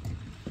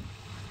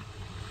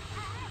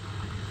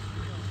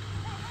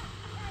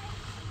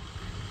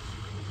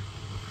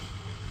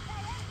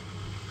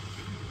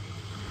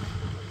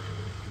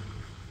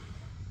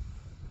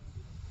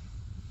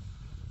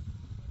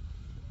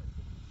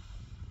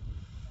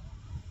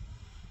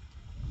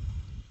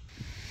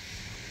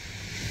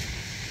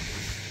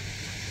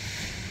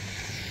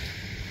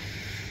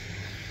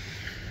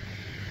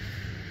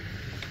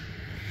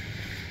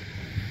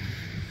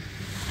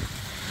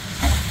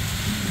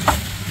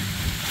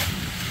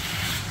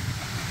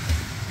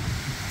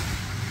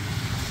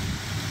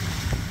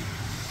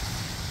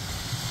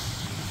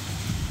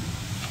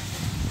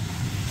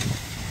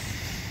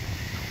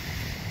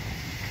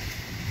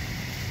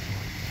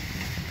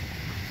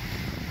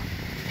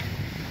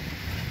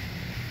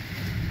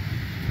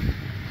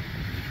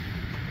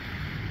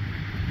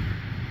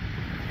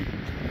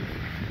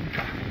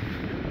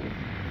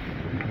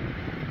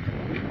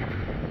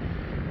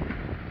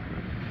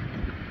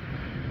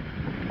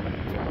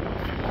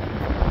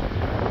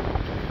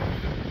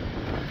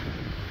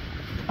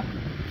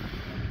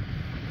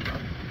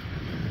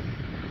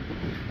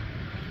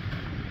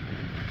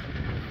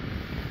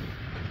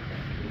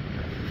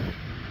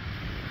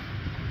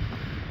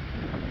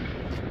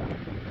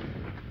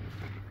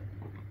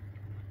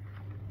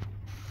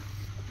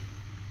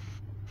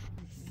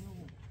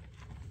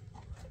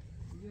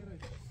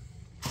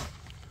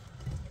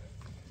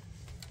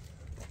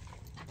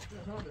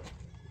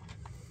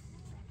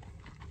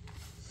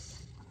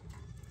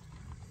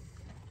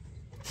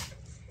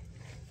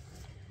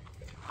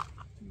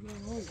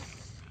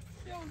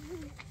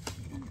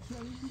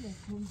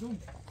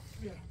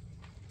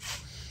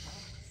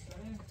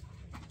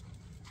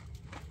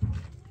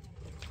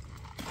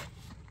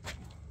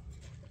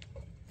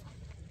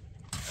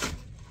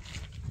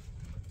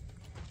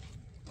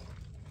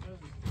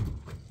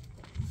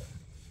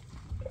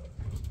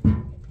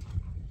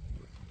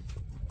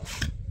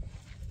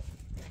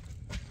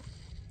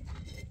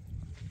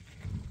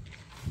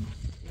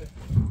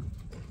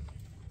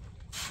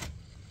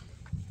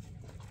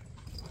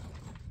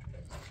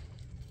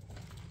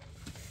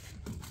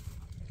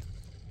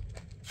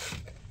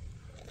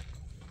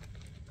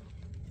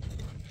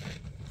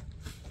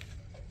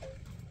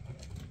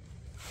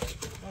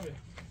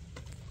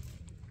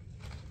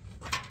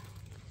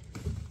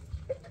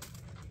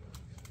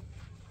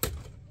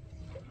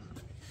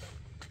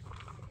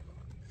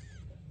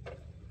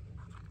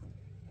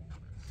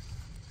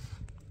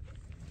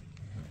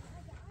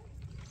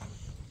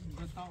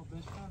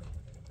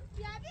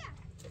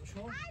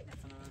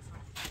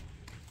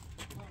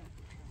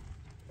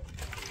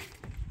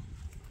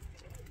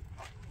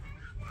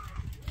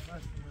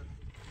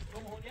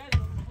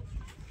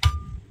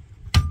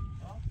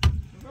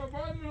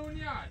 باید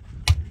رونیان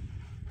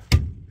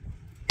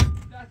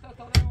دست تا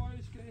طالب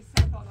مایش کنی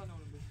 100 تا نون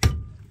بشه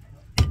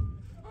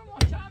ما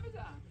چند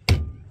بدم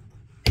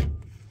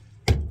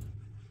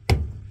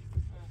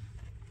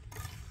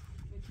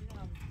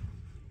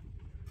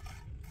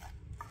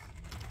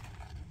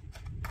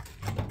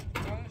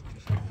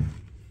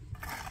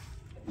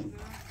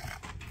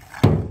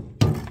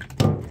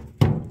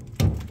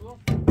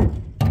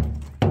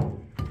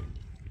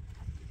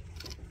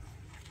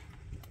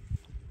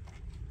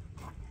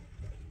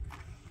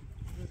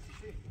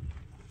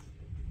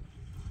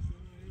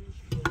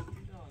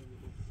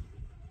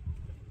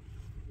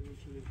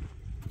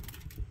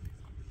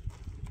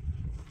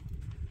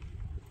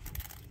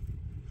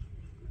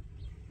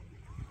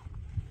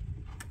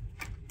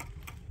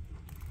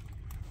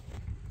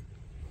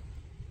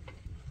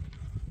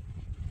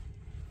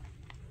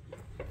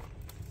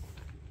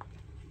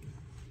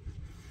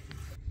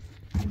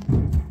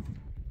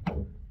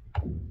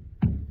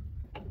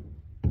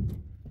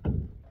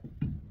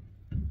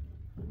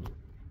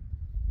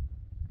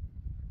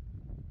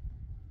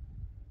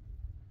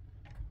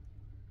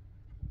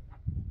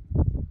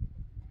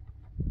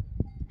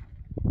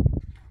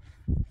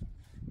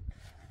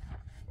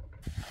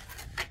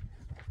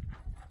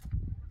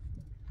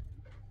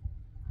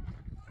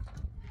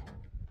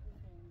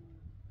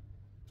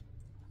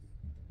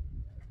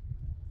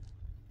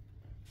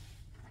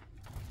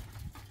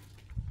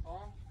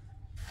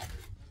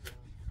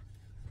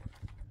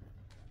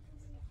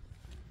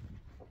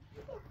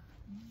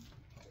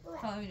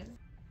تا میره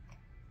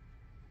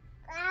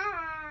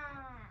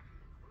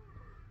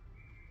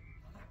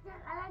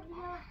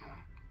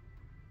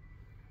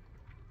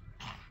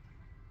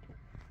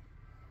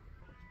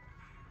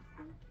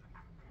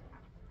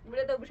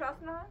Boleh tahu bersas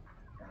lah?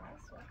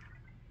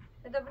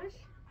 Ada beres?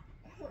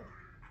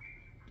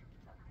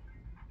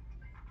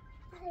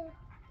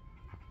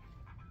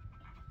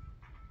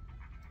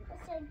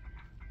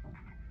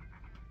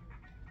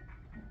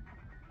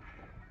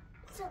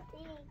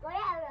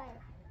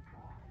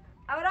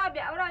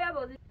 Ahora ya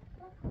vos.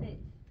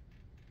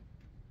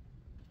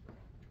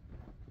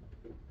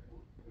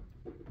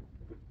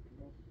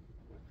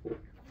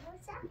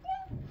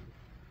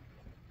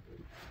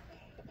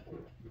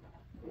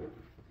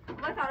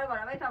 Vai taruh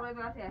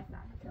bola testa.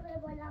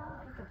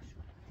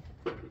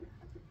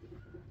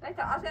 Vai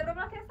taruh asal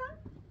bola testa?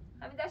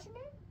 Kami dah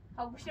sini.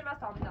 Kau bukan mas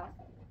tahu dah.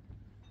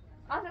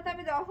 Asal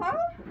kami dah tahu.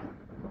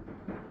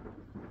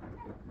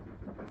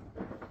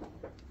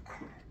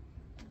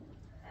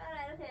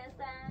 Bola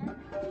testa.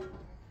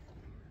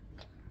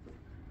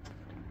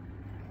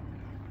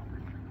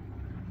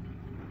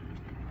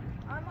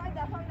 Ama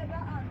dah tahu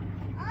dah.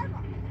 Ama.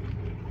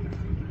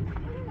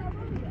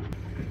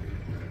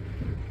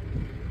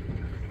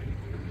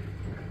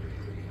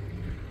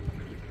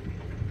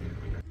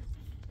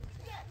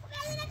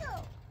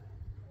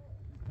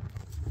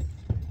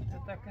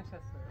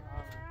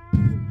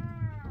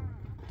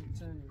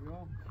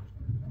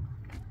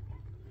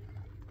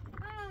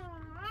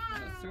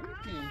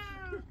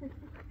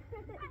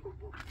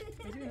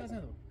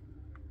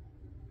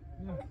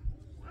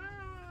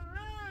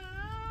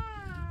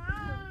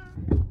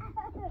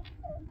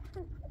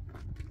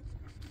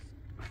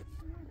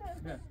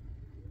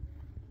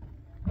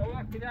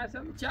 Oh, kita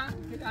asam cang,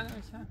 kita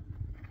asam.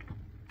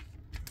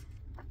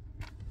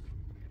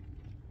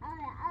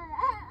 Hola.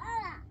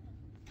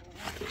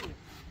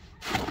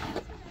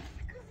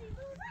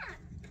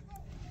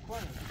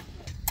 Hola.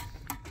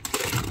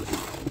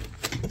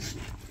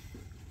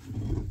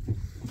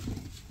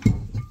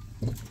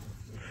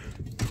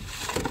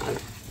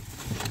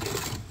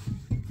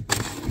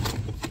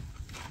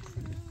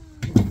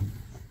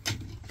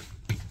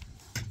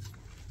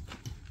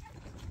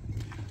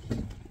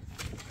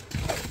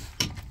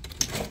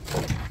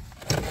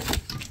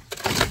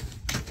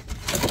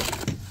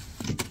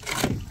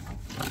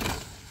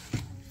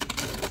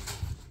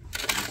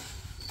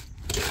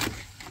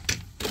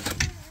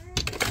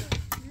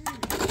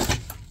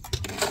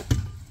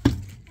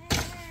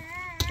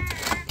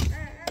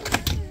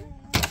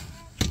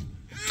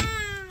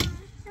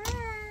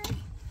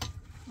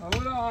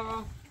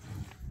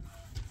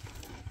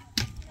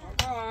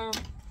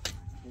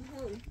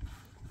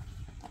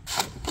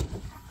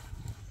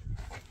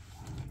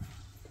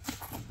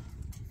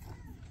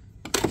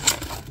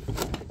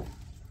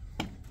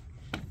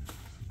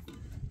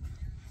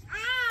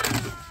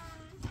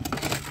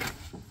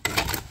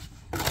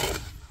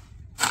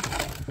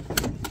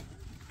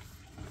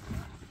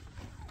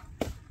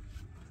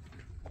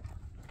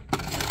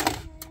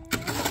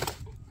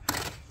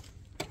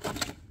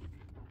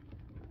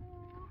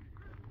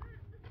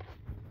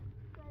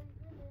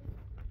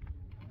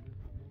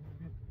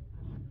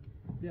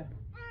 Ya.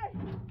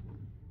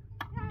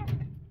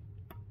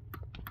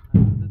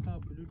 Ada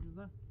tak perlu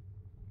juga.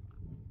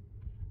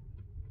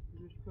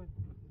 Terus kau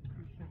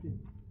sakit.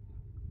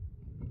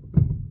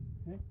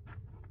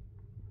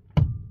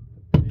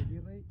 Ready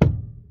right?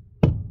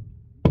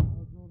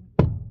 Azor.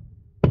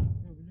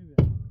 Ya boleh ya.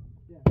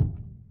 Ya.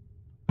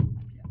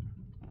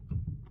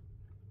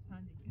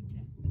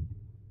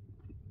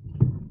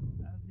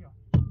 Ya.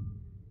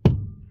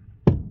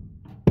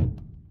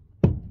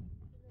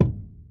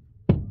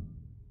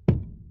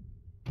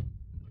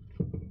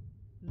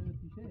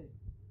 Hadi gel.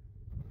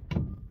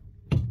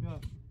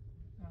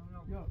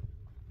 Az ya.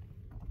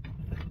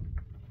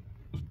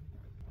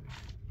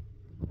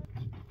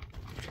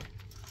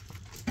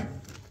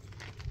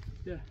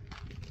 Ya.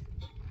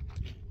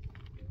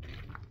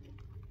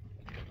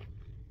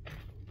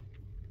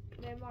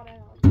 Ne var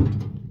ya?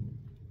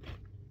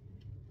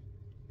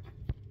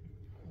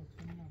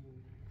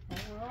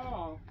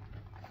 Hola.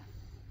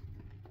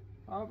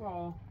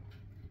 Apa?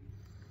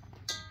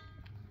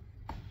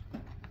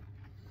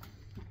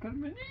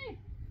 Kalmani.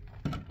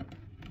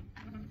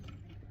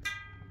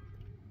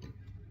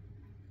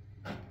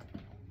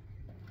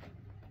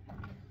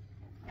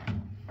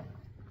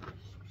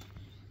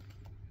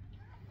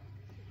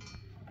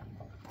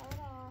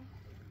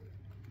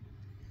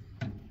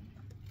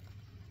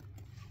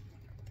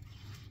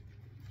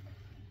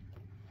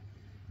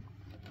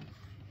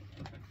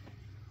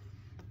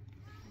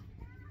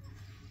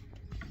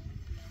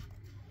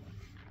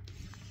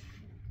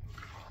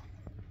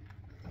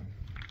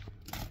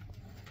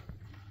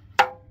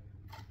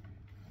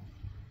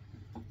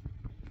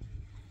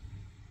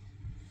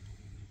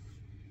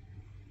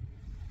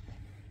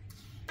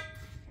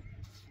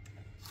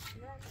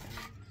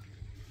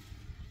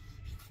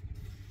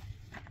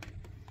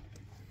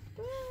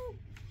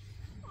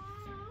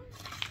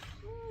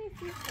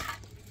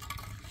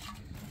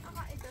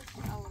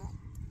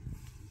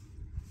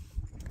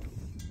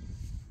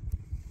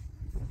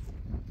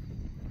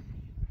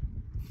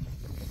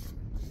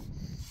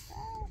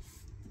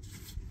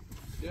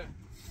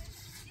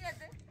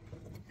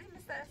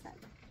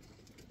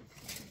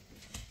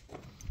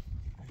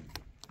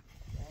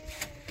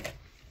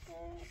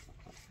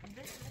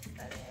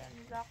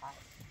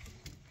 براقة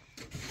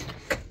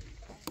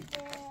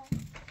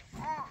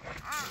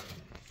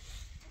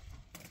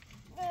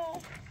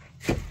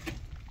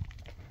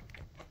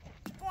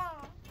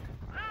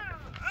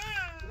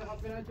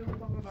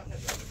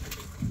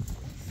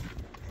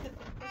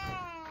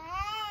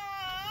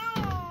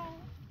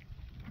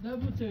ده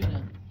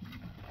بوتونه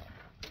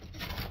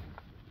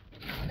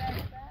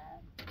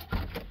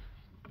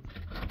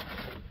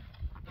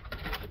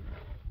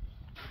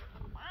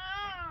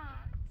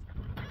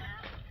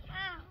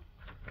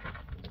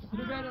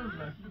شروع برم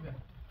شروع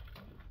برم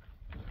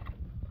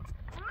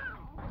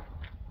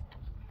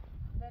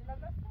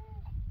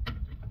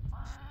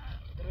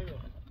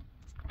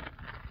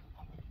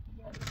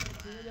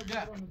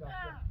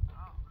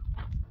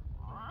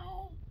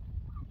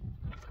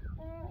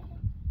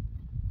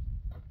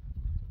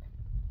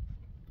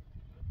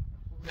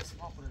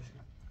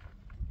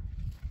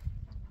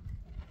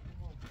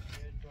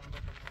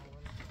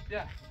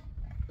Yeah.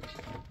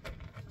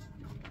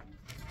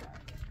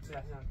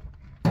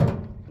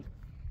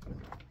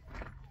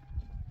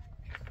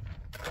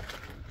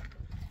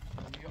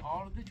 You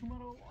already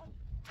tomorrow?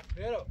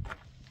 Pero.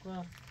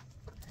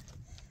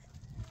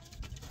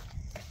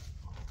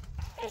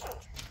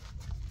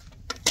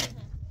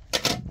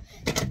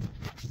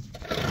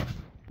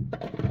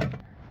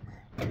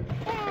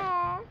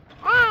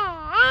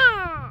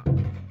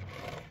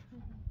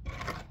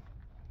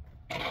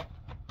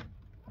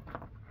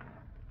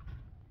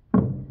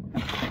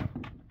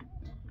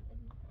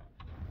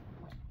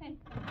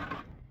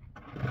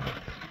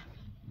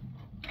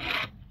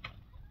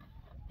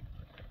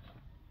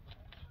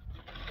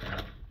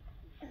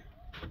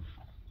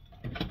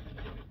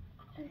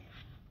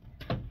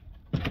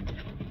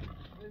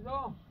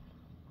 نظام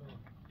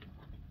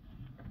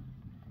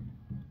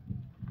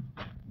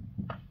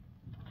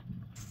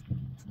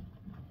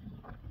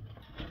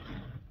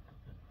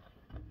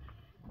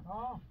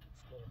ها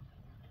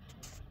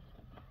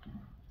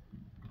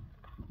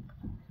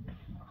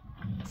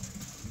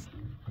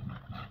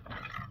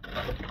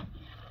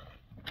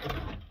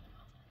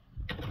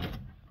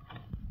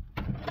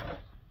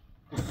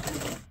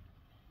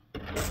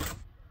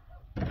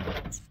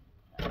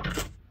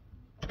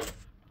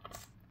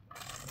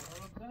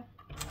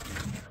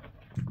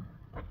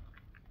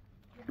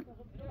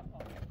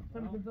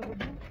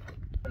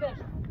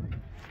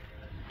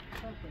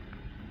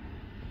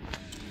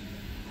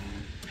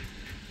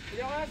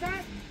يا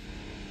حسن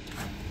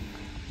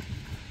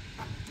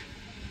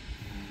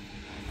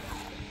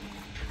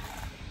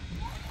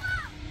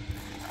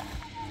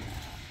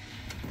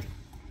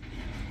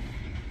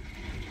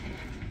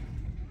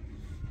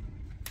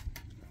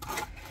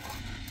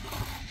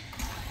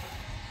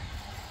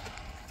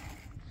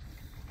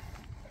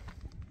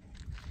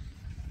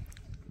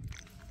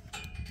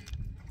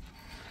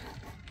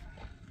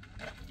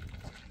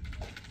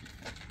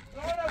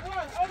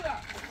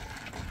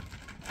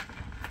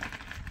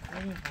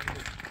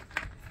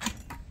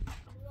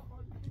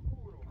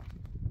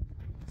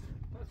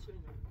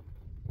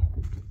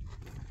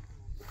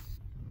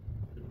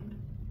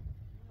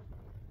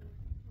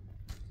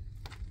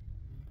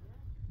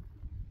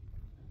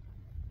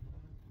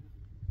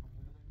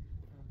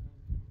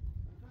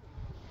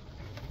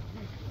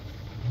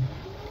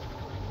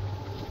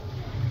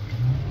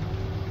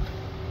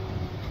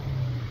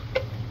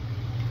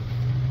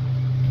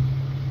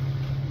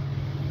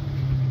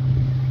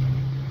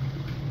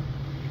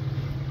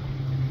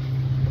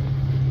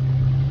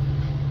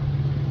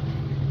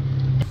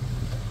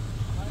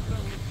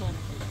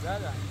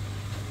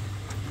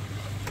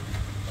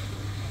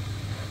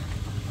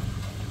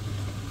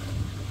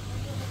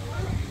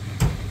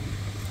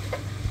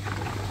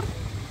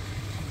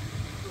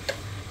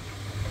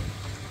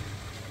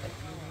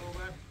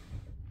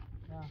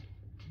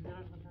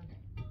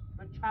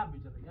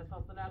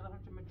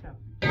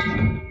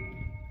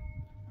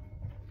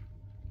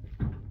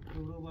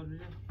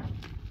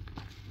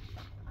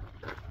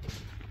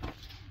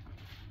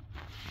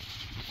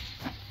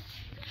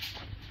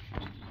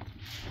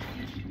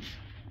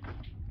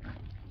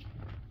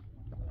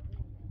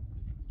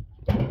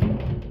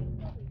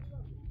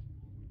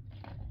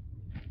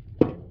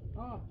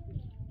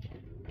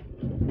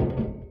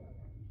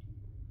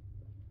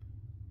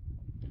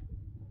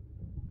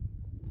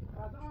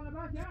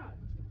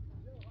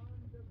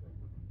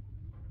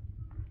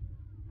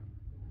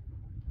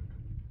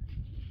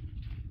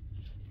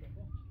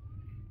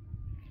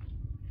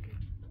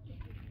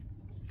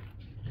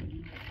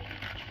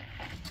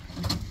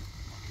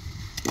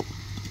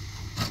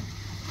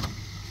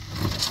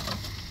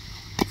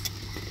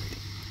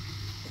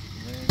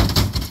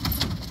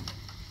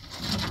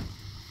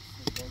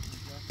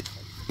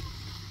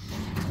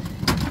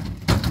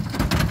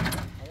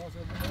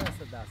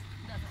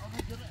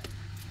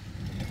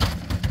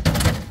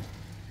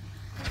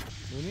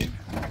ببین